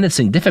solving the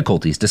menacing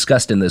difficulties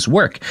discussed in this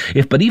work,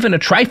 if but even a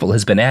trifle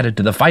has been added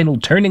to the final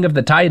turning of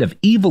the tide of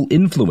evil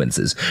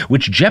influences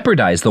which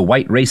jeopardize the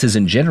white races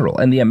in general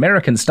and the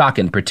American stock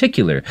in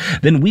particular,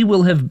 then we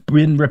will have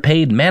been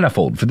repaid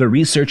manifold for the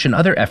research and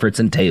other efforts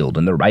entailed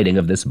in the writing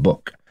of this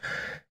book.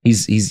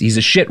 He's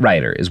a shit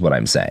writer, is what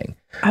I'm saying.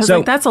 I was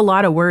like, that's a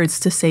lot of words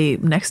to say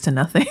next to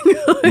nothing.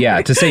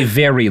 Yeah, to say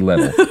very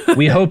little.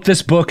 We hope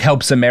this book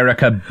helps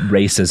America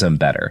racism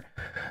better.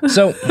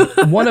 So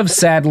one of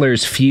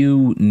Sadler's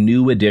few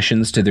new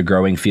additions to the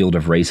growing field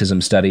of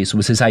racism studies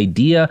was his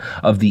idea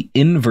of the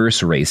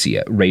inverse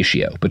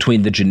ratio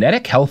between the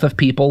genetic health of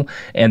people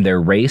and their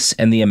race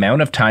and the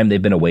amount of time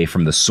they've been away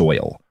from the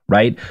soil.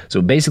 Right?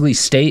 So basically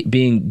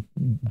being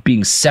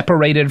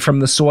separated from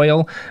the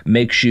soil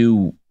makes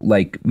your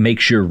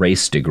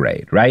race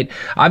degrade, right?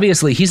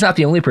 Obviously, he's not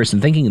the only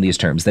person thinking in these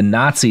terms. The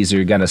Nazis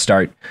are going to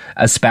start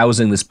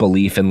espousing this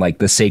belief in like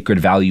the sacred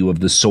value of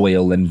the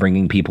soil and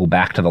bringing people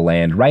back to the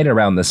land right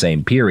around the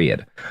same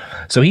period.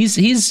 So he's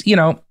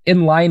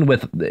in line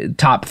with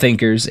top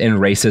thinkers in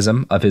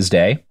racism of his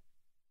day.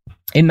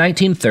 In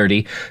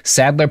 1930,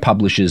 Sadler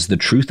publishes The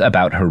Truth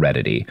About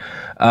Heredity.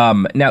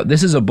 Now,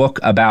 this is a book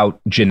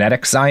about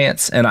genetic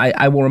science, and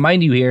I will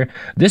remind you here,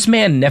 this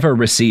man never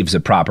receives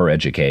a proper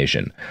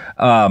education.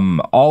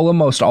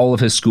 Almost all of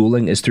his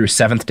schooling is through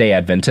Seventh-day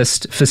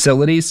Adventist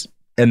facilities,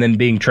 and then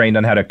being trained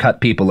on how to cut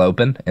people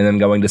open, and then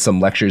going to some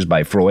lectures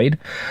by Freud.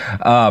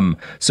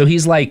 So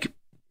he's like,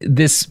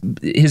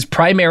 his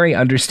primary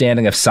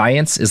understanding of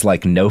science is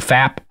like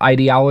NoFap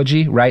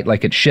ideology, right?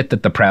 Like it's shit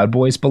that the Proud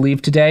Boys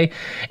believe today.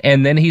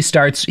 And then he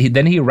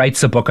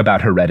writes a book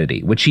about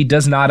heredity, which he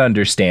does not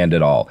understand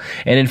at all.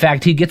 And in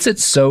fact, he gets it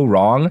so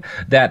wrong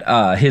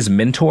that his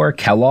mentor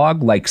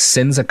Kellogg like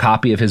sends a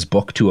copy of his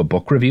book to a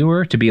book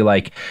reviewer to be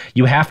like,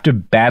 you have to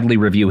badly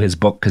review his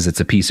book because it's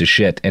a piece of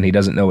shit and he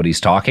doesn't know what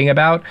he's talking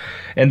about.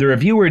 And the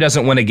reviewer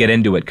doesn't want to get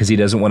into it because he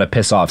doesn't want to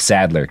piss off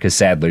Sadler because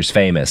Sadler's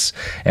famous.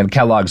 And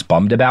Kellogg's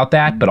bummed about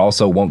that, but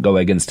also won't go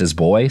against his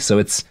boy. So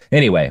it's,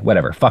 anyway,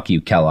 whatever. Fuck you,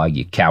 Kellogg,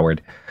 you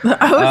coward.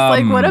 I was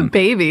like, what a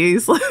baby.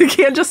 He's like, he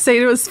can't just say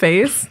to his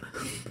face.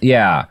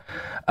 Yeah.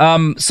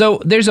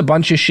 So there's a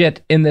bunch of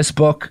shit in this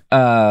book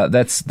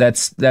that's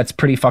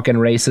pretty fucking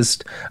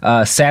racist.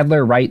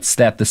 Sadler writes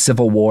that the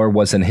Civil War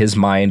was, in his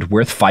mind,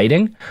 worth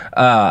fighting,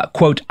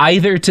 quote,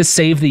 either to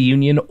save the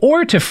Union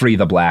or to free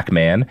the black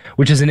man,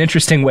 which is an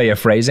interesting way of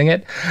phrasing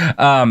it.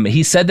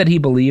 He said that he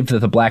believed that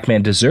the black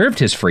man deserved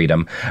his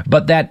freedom,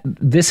 but that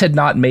this had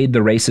not made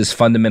the races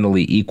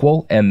fundamentally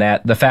equal, and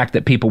that the fact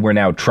that people were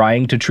now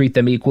trying to treat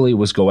them equally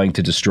was going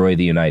to destroy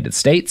the United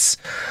States.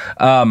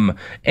 And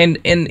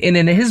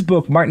in his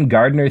book, Martin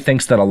Gardner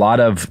thinks that a lot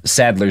of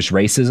Sadler's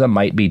racism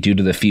might be due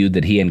to the feud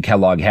that he and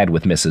Kellogg had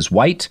with Mrs.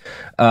 White,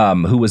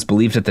 who was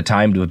believed at the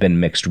time to have been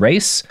mixed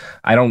race.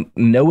 I don't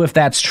know if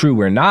that's true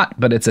or not,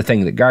 but it's a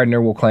thing that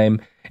Gardner will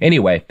claim.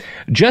 Anyway,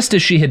 just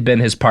as she had been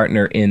his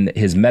partner in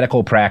his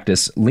medical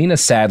practice, Lena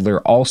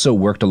Sadler also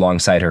worked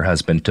alongside her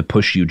husband to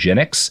push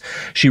eugenics.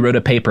 She wrote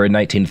a paper in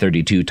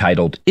 1932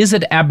 titled, "Is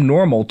It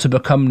Abnormal to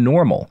Become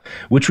Normal?"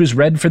 which was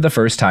read for the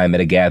first time at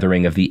a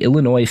gathering of the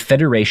Illinois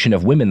Federation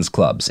of Women's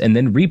Clubs and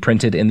then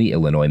reprinted in the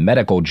Illinois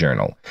Medical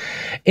Journal.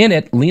 In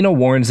it, Lena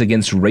warns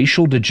against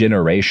racial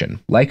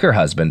degeneration, like her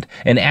husband,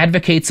 and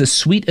advocates a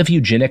suite of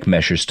eugenic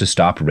measures to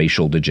stop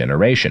racial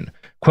degeneration.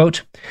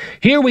 Quote,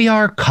 "Here we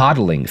are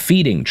coddling,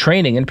 feeding,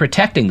 training, and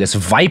protecting this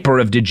viper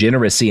of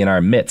degeneracy in our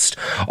midst,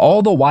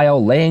 all the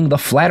while laying the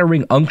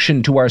flattering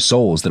unction to our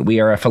souls that we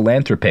are a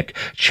philanthropic,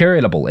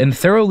 charitable, and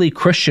thoroughly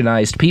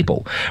Christianized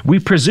people. We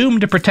presume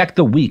to protect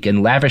the weak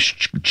and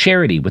lavish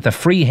charity with a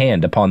free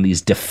hand upon these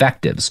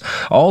defectives,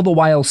 all the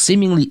while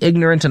seemingly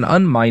ignorant and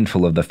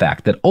unmindful of the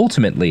fact that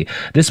ultimately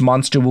this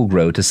monster will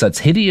grow to such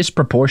hideous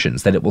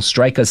proportions that it will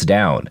strike us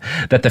down,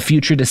 that the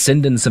future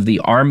descendants of the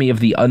army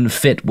of the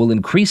unfit will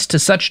increase to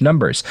such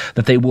numbers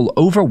that they will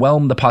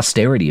overwhelm the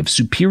posterity of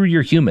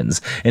superior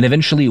humans and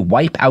eventually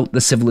wipe out the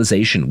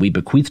civilization we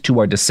bequeath to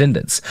our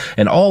descendants.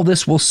 And all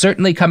this will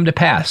certainly come to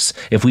pass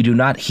if we do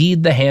not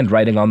heed the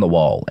handwriting on the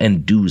wall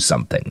and do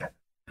something."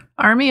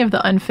 Army of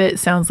the Unfit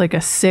sounds like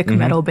a sick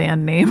metal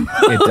band name.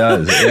 It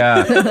does,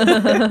 yeah.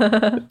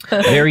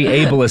 Very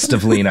ableist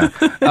of Lena.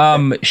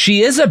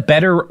 She is a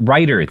better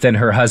writer than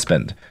her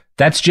husband.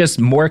 That's just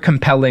more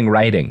compelling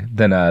writing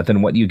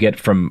than what you get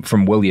from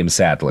William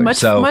Sadler.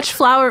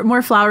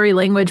 More flowery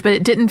language, but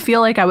it didn't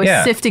feel like I was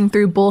sifting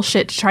through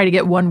bullshit to try to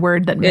get one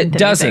word that meant anything. It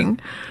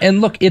doesn't.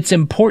 And look, it's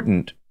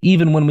important,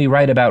 even when we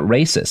write about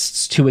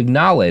racists, to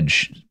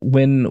acknowledge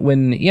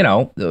when you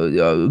know,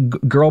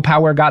 girl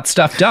power got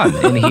stuff done.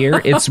 And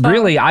here, it's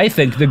really, I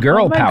think, the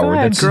girl power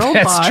that's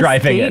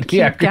driving it.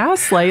 Yeah,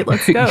 gaslight.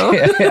 Let's go.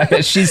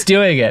 Yeah, she's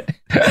doing it.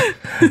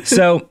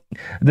 So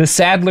the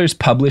Sadlers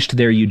published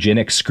their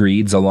eugenic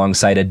screeds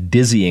alongside a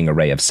dizzying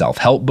array of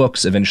self-help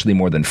books, eventually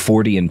more than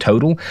 40 in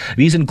total.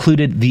 These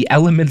included The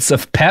Elements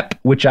of PEP,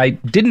 which I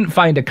didn't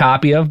find a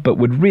copy of, but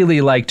would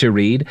really like to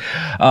read,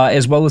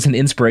 as well as an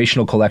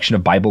inspirational collection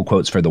of Bible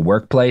quotes for the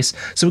workplace.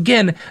 So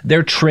again,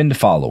 they're trend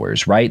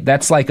followers, right?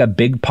 That's like a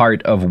big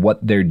part of what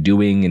they're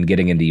doing and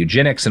getting into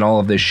eugenics and all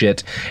of this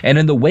shit. And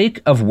in the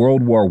wake of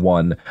World War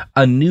I,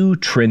 a new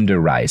trend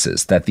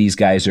arises that these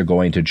guys are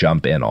going to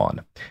jump in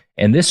on.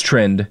 And this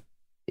trend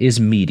is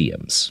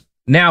mediums.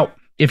 Now,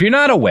 if you're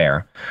not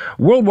aware,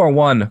 World War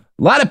I, a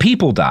lot of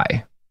people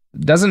die.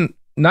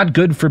 Not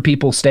good for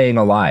people staying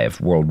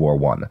alive, World War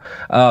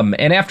I.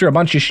 And after a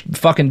bunch of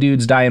fucking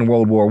dudes die in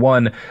World War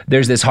I,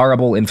 there's this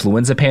horrible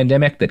influenza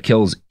pandemic that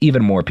kills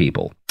even more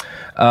people.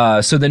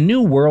 So the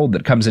new world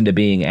that comes into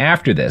being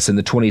after this in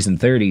the 20s and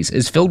 30s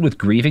is filled with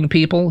grieving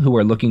people who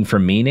are looking for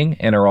meaning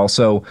and are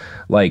also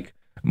like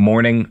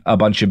mourning a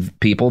bunch of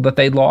people that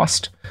they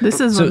lost.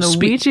 This is when the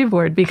Ouija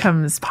board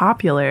becomes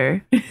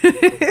popular.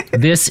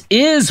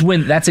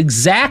 That's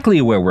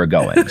exactly where we're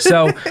going.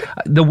 So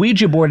the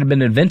Ouija board had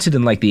been invented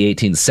in like the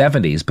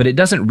 1870s, but it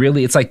doesn't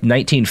really, it's like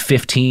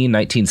 1915,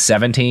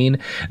 1917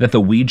 that the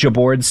Ouija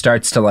board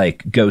starts to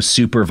like go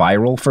super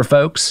viral for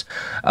folks.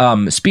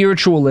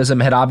 Spiritualism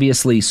had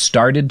obviously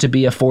started to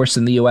be a force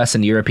in the US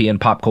and European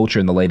pop culture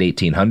in the late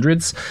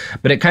 1800s,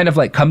 but it kind of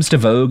like comes to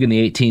vogue in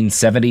the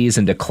 1870s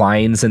and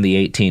declines in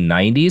the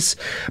 1890s.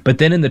 But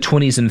then in the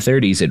 20s and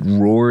 30s, it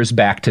roars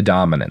back to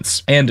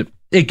dominance. And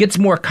it gets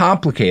more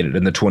complicated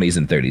in the 20s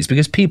and 30s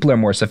because people are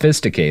more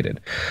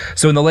sophisticated.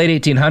 So in the late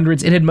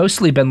 1800s, it had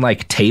mostly been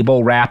like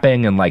table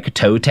rapping and like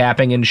toe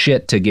tapping and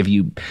shit to give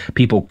you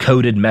people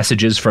coded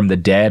messages from the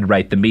dead,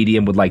 right? The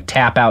medium would like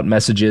tap out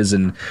messages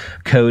and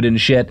code and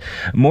shit.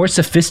 More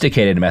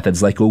sophisticated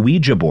methods like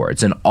Ouija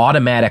boards and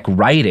automatic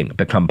writing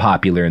become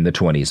popular in the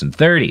 20s and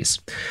 30s.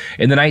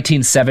 In the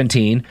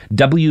 1917,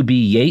 W.B.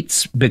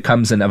 Yeats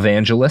becomes an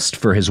evangelist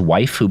for his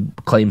wife who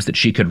claims that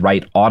she could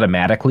write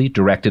automatically,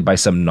 directed by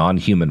some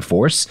non-human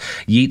force.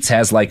 Yeats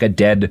has like a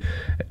dead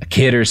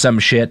kid or some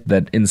shit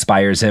that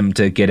inspires him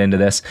to get into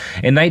this.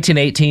 In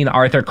 1918,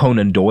 Arthur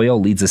Conan Doyle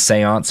leads a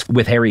seance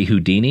with Harry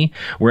Houdini,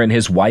 wherein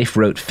his wife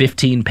wrote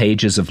 15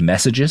 pages of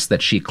messages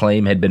that she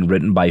claimed had been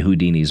written by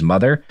Houdini's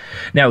mother.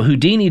 Now,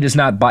 Houdini does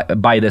not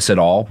buy this at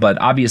all, but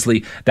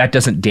obviously that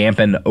doesn't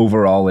dampen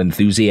overall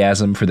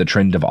enthusiasm for the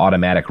trend of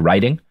automatic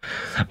writing.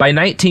 By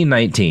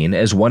 1919,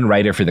 as one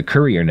writer for the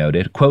Courier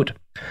noted, quote,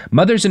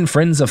 Mothers and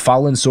friends of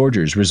fallen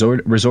soldiers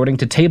resorting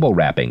to table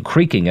rapping,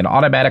 creaking, and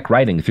automatic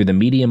writing through the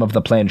medium of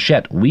the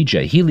planchette,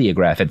 Ouija,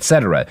 heliograph,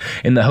 etc.,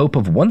 in the hope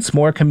of once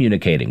more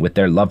communicating with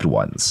their loved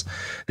ones.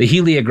 The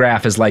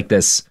heliograph is like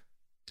this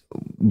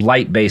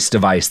light-based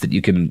device that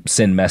you can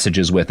send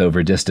messages with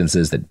over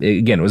distances. That,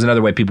 again, was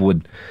another way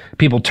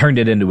people turned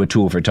it into a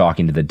tool for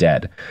talking to the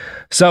dead.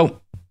 So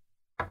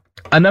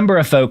a number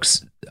of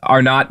folks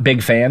are not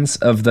big fans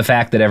of the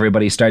fact that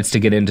everybody starts to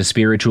get into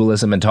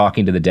spiritualism and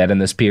talking to the dead in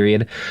this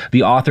period.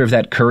 The author of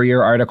that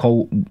Courier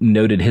article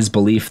noted his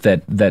belief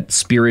that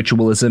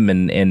spiritualism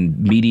and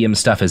medium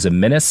stuff is a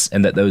menace,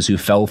 and that those who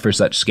fell for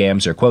such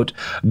scams are, quote,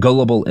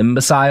 gullible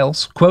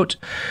imbeciles. Quote,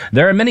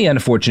 there are many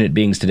unfortunate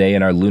beings today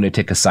in our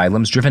lunatic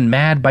asylums driven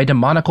mad by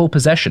demonical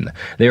possession.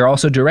 They are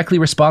also directly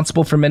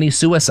responsible for many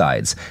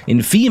suicides.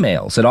 In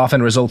females, it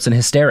often results in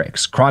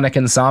hysterics, chronic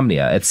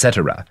insomnia,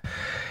 etc.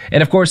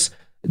 And of course,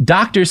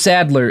 Dr.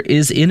 Sadler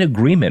is in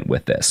agreement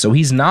with this, so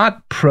he's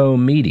not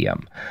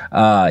pro-medium.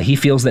 He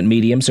feels that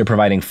mediums are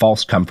providing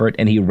false comfort,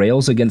 and he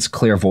rails against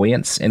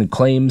clairvoyance and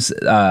claims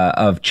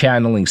of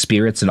channeling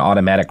spirits and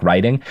automatic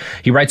writing.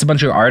 He writes a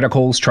bunch of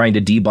articles trying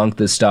to debunk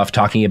this stuff,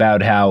 talking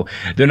about how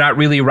they're not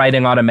really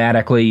writing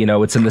automatically, you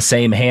know, it's in the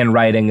same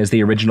handwriting as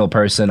the original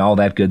person, all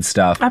that good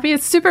stuff. I mean,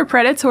 it's super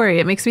predatory.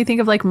 It makes me think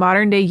of like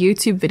modern day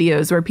YouTube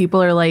videos where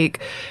people are like,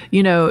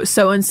 you know,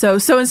 so-and-so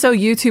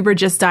YouTuber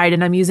just died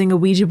and I'm using a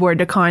Ouija board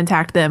to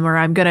contact them, or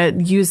I'm gonna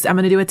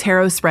do a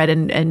tarot spread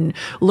and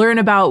learn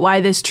about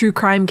why this true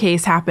crime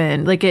case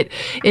happened. Like it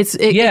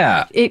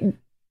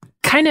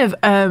kind of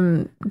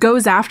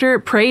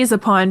preys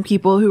upon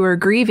people who are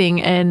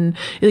grieving, and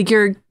like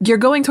you're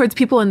going towards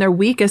people in their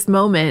weakest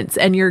moments,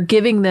 and you're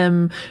giving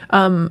them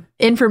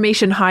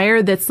information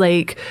higher that's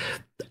like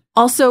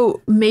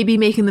also maybe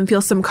making them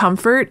feel some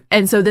comfort,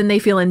 and so then they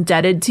feel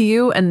indebted to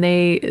you, and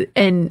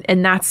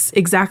that's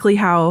exactly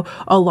how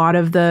a lot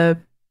of the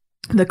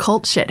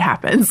cult shit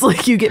happens.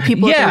 Like you get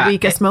people at their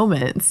weakest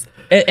moments.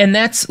 And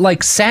that's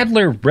like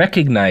Sadler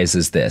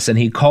recognizes this and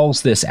he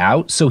calls this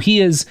out. So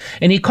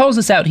he calls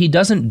this out. He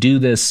doesn't do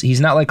this. He's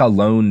not like a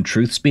lone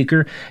truth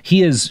speaker.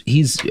 He's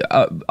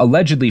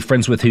allegedly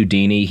friends with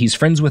Houdini. He's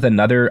friends with a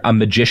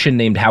magician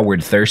named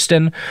Howard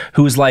Thurston,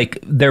 who's like,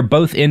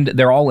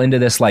 they're all into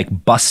this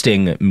like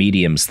busting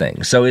mediums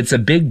thing. So it's a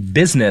big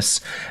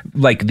business.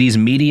 Like these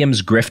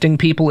mediums grifting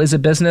people is a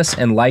business.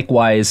 And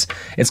likewise,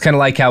 it's kind of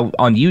like how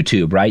on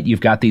YouTube, right?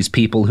 You've got these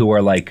people who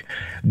are like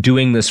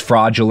doing this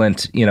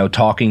fraudulent, you know,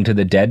 talking to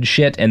the dead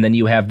shit, and then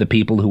you have the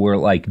people who are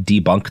like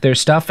debunk their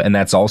stuff, and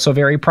that's also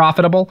very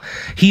profitable.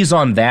 He's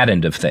on that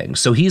end of things.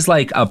 So he's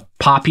like a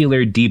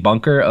popular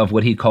debunker of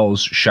what he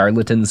calls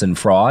charlatans and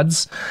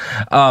frauds.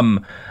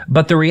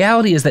 But the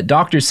reality is that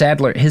Dr.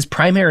 Sadler, his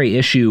primary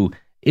issue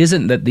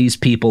isn't that these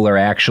people are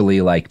actually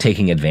like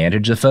taking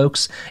advantage of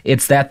folks.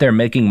 It's that they're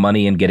making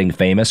money and getting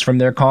famous from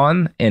their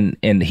con,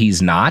 and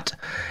he's not.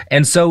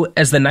 And so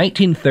as the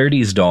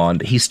 1930s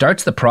dawned, he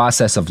starts the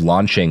process of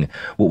launching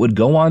what would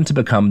go on to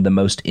become the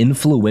most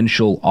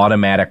influential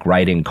automatic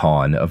writing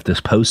con of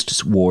this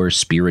post-war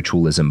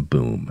spiritualism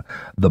boom,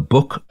 the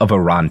Book of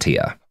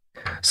Urantia.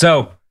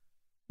 So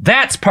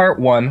that's part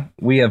one.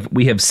 We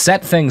have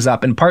set things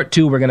up. In part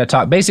two, we're going to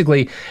talk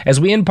basically, as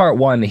we end part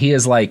one, he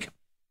is like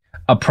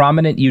a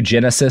prominent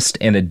eugenicist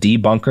and a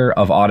debunker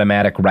of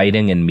automatic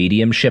writing and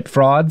mediumship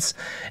frauds.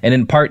 And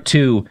in part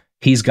two,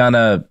 he's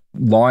gonna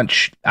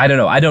launch, I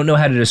don't know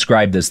how to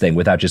describe this thing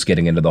without just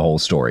getting into the whole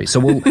story. So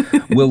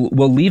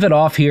we'll leave it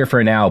off here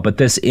for now, but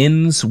this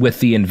ends with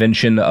the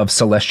invention of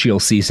celestial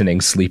seasoning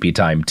sleepy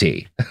time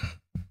tea.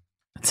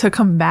 To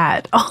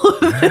combat all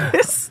of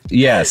this.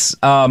 Yes.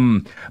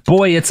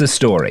 Boy, it's a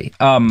story.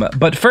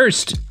 But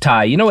first,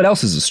 Ty, you know what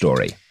else is a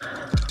story?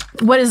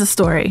 What is a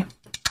story?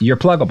 Your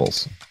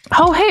pluggables.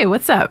 Oh, hey,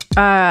 what's up?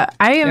 I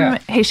am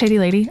Hey Shady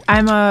Lady.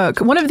 I'm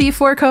one of the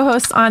 4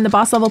 co-hosts on the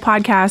Boss Level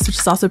podcast, which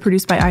is also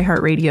produced by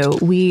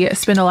iHeartRadio. We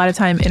spend a lot of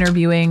time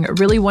interviewing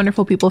really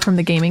wonderful people from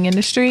the gaming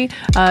industry,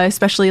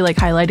 especially like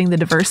highlighting the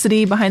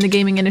diversity behind the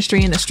gaming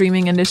industry and the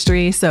streaming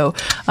industry. So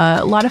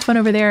a lot of fun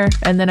over there.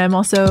 And then I'd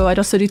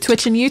also do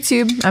Twitch and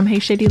YouTube. I'm Hey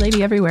Shady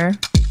Lady everywhere.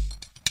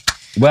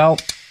 Well,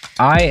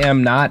 I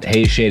am not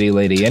Hey Shady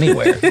Lady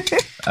anywhere,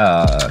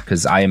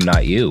 because I am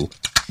not you.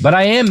 But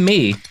I am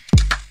me.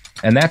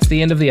 And that's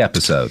the end of the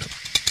episode.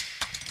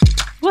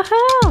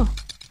 Woohoo!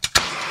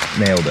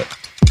 Nailed it.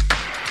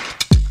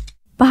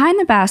 Behind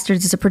the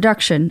Bastards is a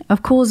production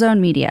of Cool Zone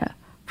Media.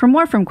 For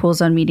more from Cool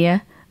Zone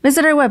Media,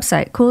 visit our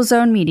website,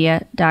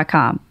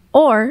 coolzonemedia.com,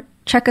 or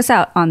check us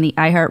out on the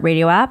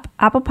iHeartRadio app,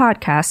 Apple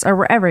Podcasts, or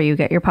wherever you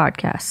get your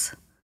podcasts.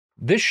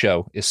 This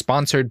show is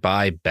sponsored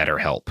by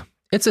BetterHelp.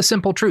 It's a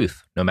simple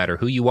truth. No matter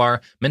who you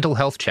are, mental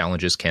health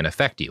challenges can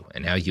affect you,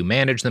 and how you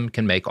manage them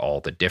can make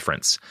all the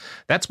difference.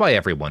 That's why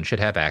everyone should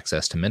have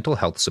access to mental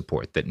health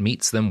support that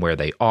meets them where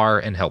they are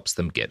and helps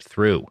them get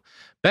through.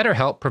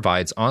 BetterHelp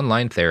provides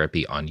online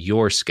therapy on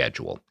your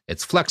schedule.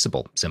 It's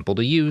flexible, simple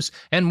to use,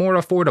 and more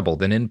affordable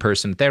than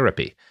in-person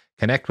therapy.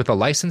 Connect with a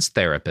licensed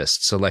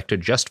therapist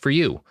selected just for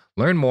you.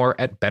 Learn more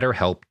at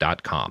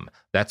BetterHelp.com.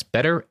 That's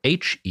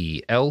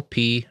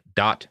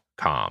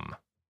BetterHelp.com.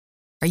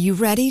 Are you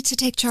ready to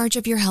take charge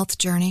of your health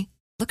journey?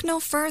 Look no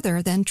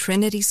further than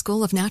Trinity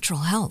School of Natural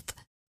Health.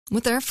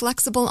 With their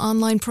flexible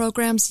online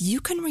programs, you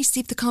can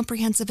receive the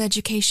comprehensive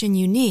education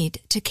you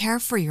need to care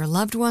for your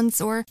loved ones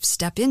or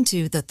step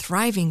into the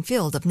thriving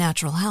field of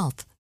natural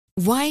health.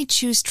 Why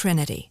choose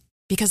Trinity?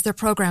 Because their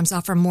programs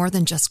offer more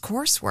than just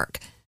coursework.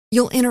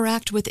 You'll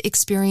interact with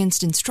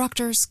experienced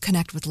instructors,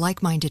 connect with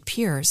like-minded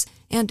peers,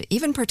 and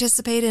even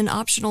participate in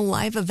optional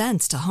live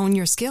events to hone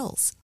your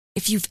skills.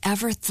 If you've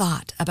ever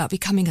thought about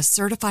becoming a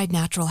certified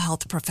natural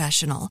health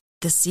professional,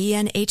 the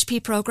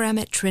CNHP program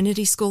at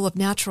Trinity School of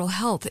Natural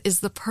Health is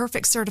the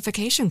perfect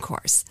certification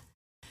course.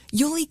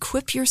 You'll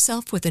equip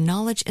yourself with the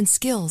knowledge and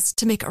skills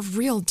to make a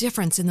real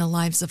difference in the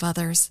lives of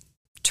others.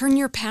 Turn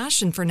your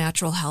passion for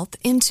natural health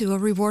into a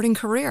rewarding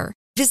career.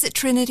 Visit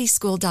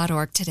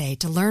trinityschool.org today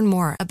to learn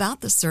more about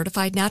the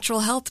Certified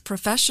Natural Health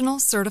Professional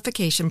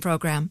Certification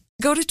Program.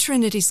 Go to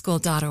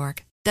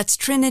trinityschool.org. That's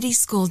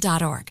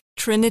trinityschool.org.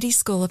 Trinity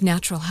School of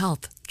Natural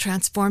Health.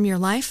 Transform your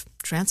life,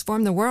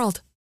 transform the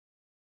world.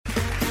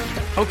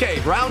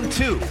 Okay, round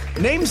two.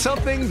 Name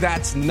something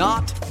that's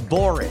not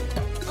boring.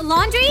 A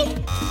laundry?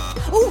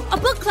 Ooh, a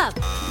book club.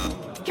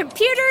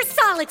 Computer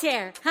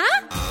solitaire,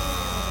 huh?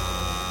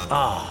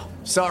 Ah,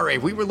 sorry,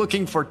 we were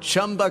looking for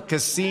Chumba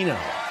Casino.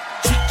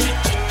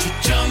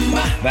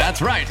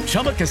 That's right.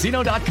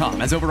 ChumbaCasino.com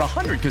has over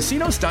 100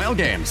 casino-style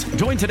games.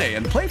 Join today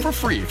and play for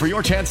free for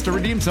your chance to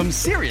redeem some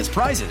serious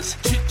prizes.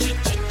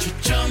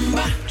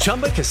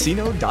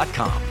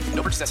 ChumbaCasino.com.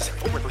 No purchase necessary.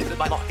 Void where prohibited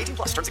by law. 18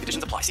 plus. Terms and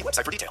conditions apply. See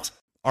website for details.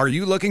 Are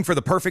you looking for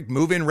the perfect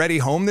move-in ready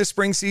home this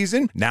spring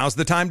season? Now's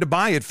the time to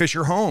buy at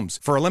Fisher Homes.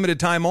 For a limited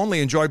time only,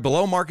 enjoy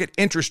below-market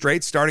interest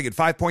rates starting at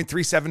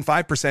 5.375%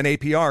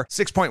 APR,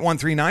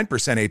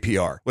 6.139%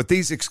 APR. With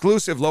these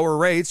exclusive lower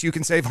rates, you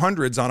can save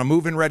hundreds on a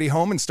move-in ready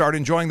home and start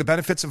enjoying the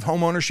benefits of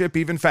home ownership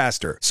even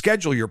faster.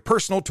 Schedule your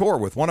personal tour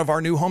with one of our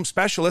new home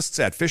specialists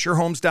at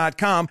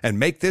FisherHomes.com and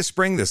make this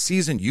spring the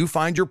season you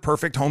find your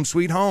perfect home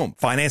sweet home.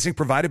 Financing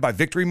provided by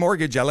Victory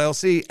Mortgage,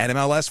 LLC,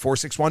 NMLS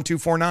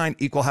 461249,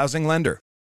 Equal Housing Lender.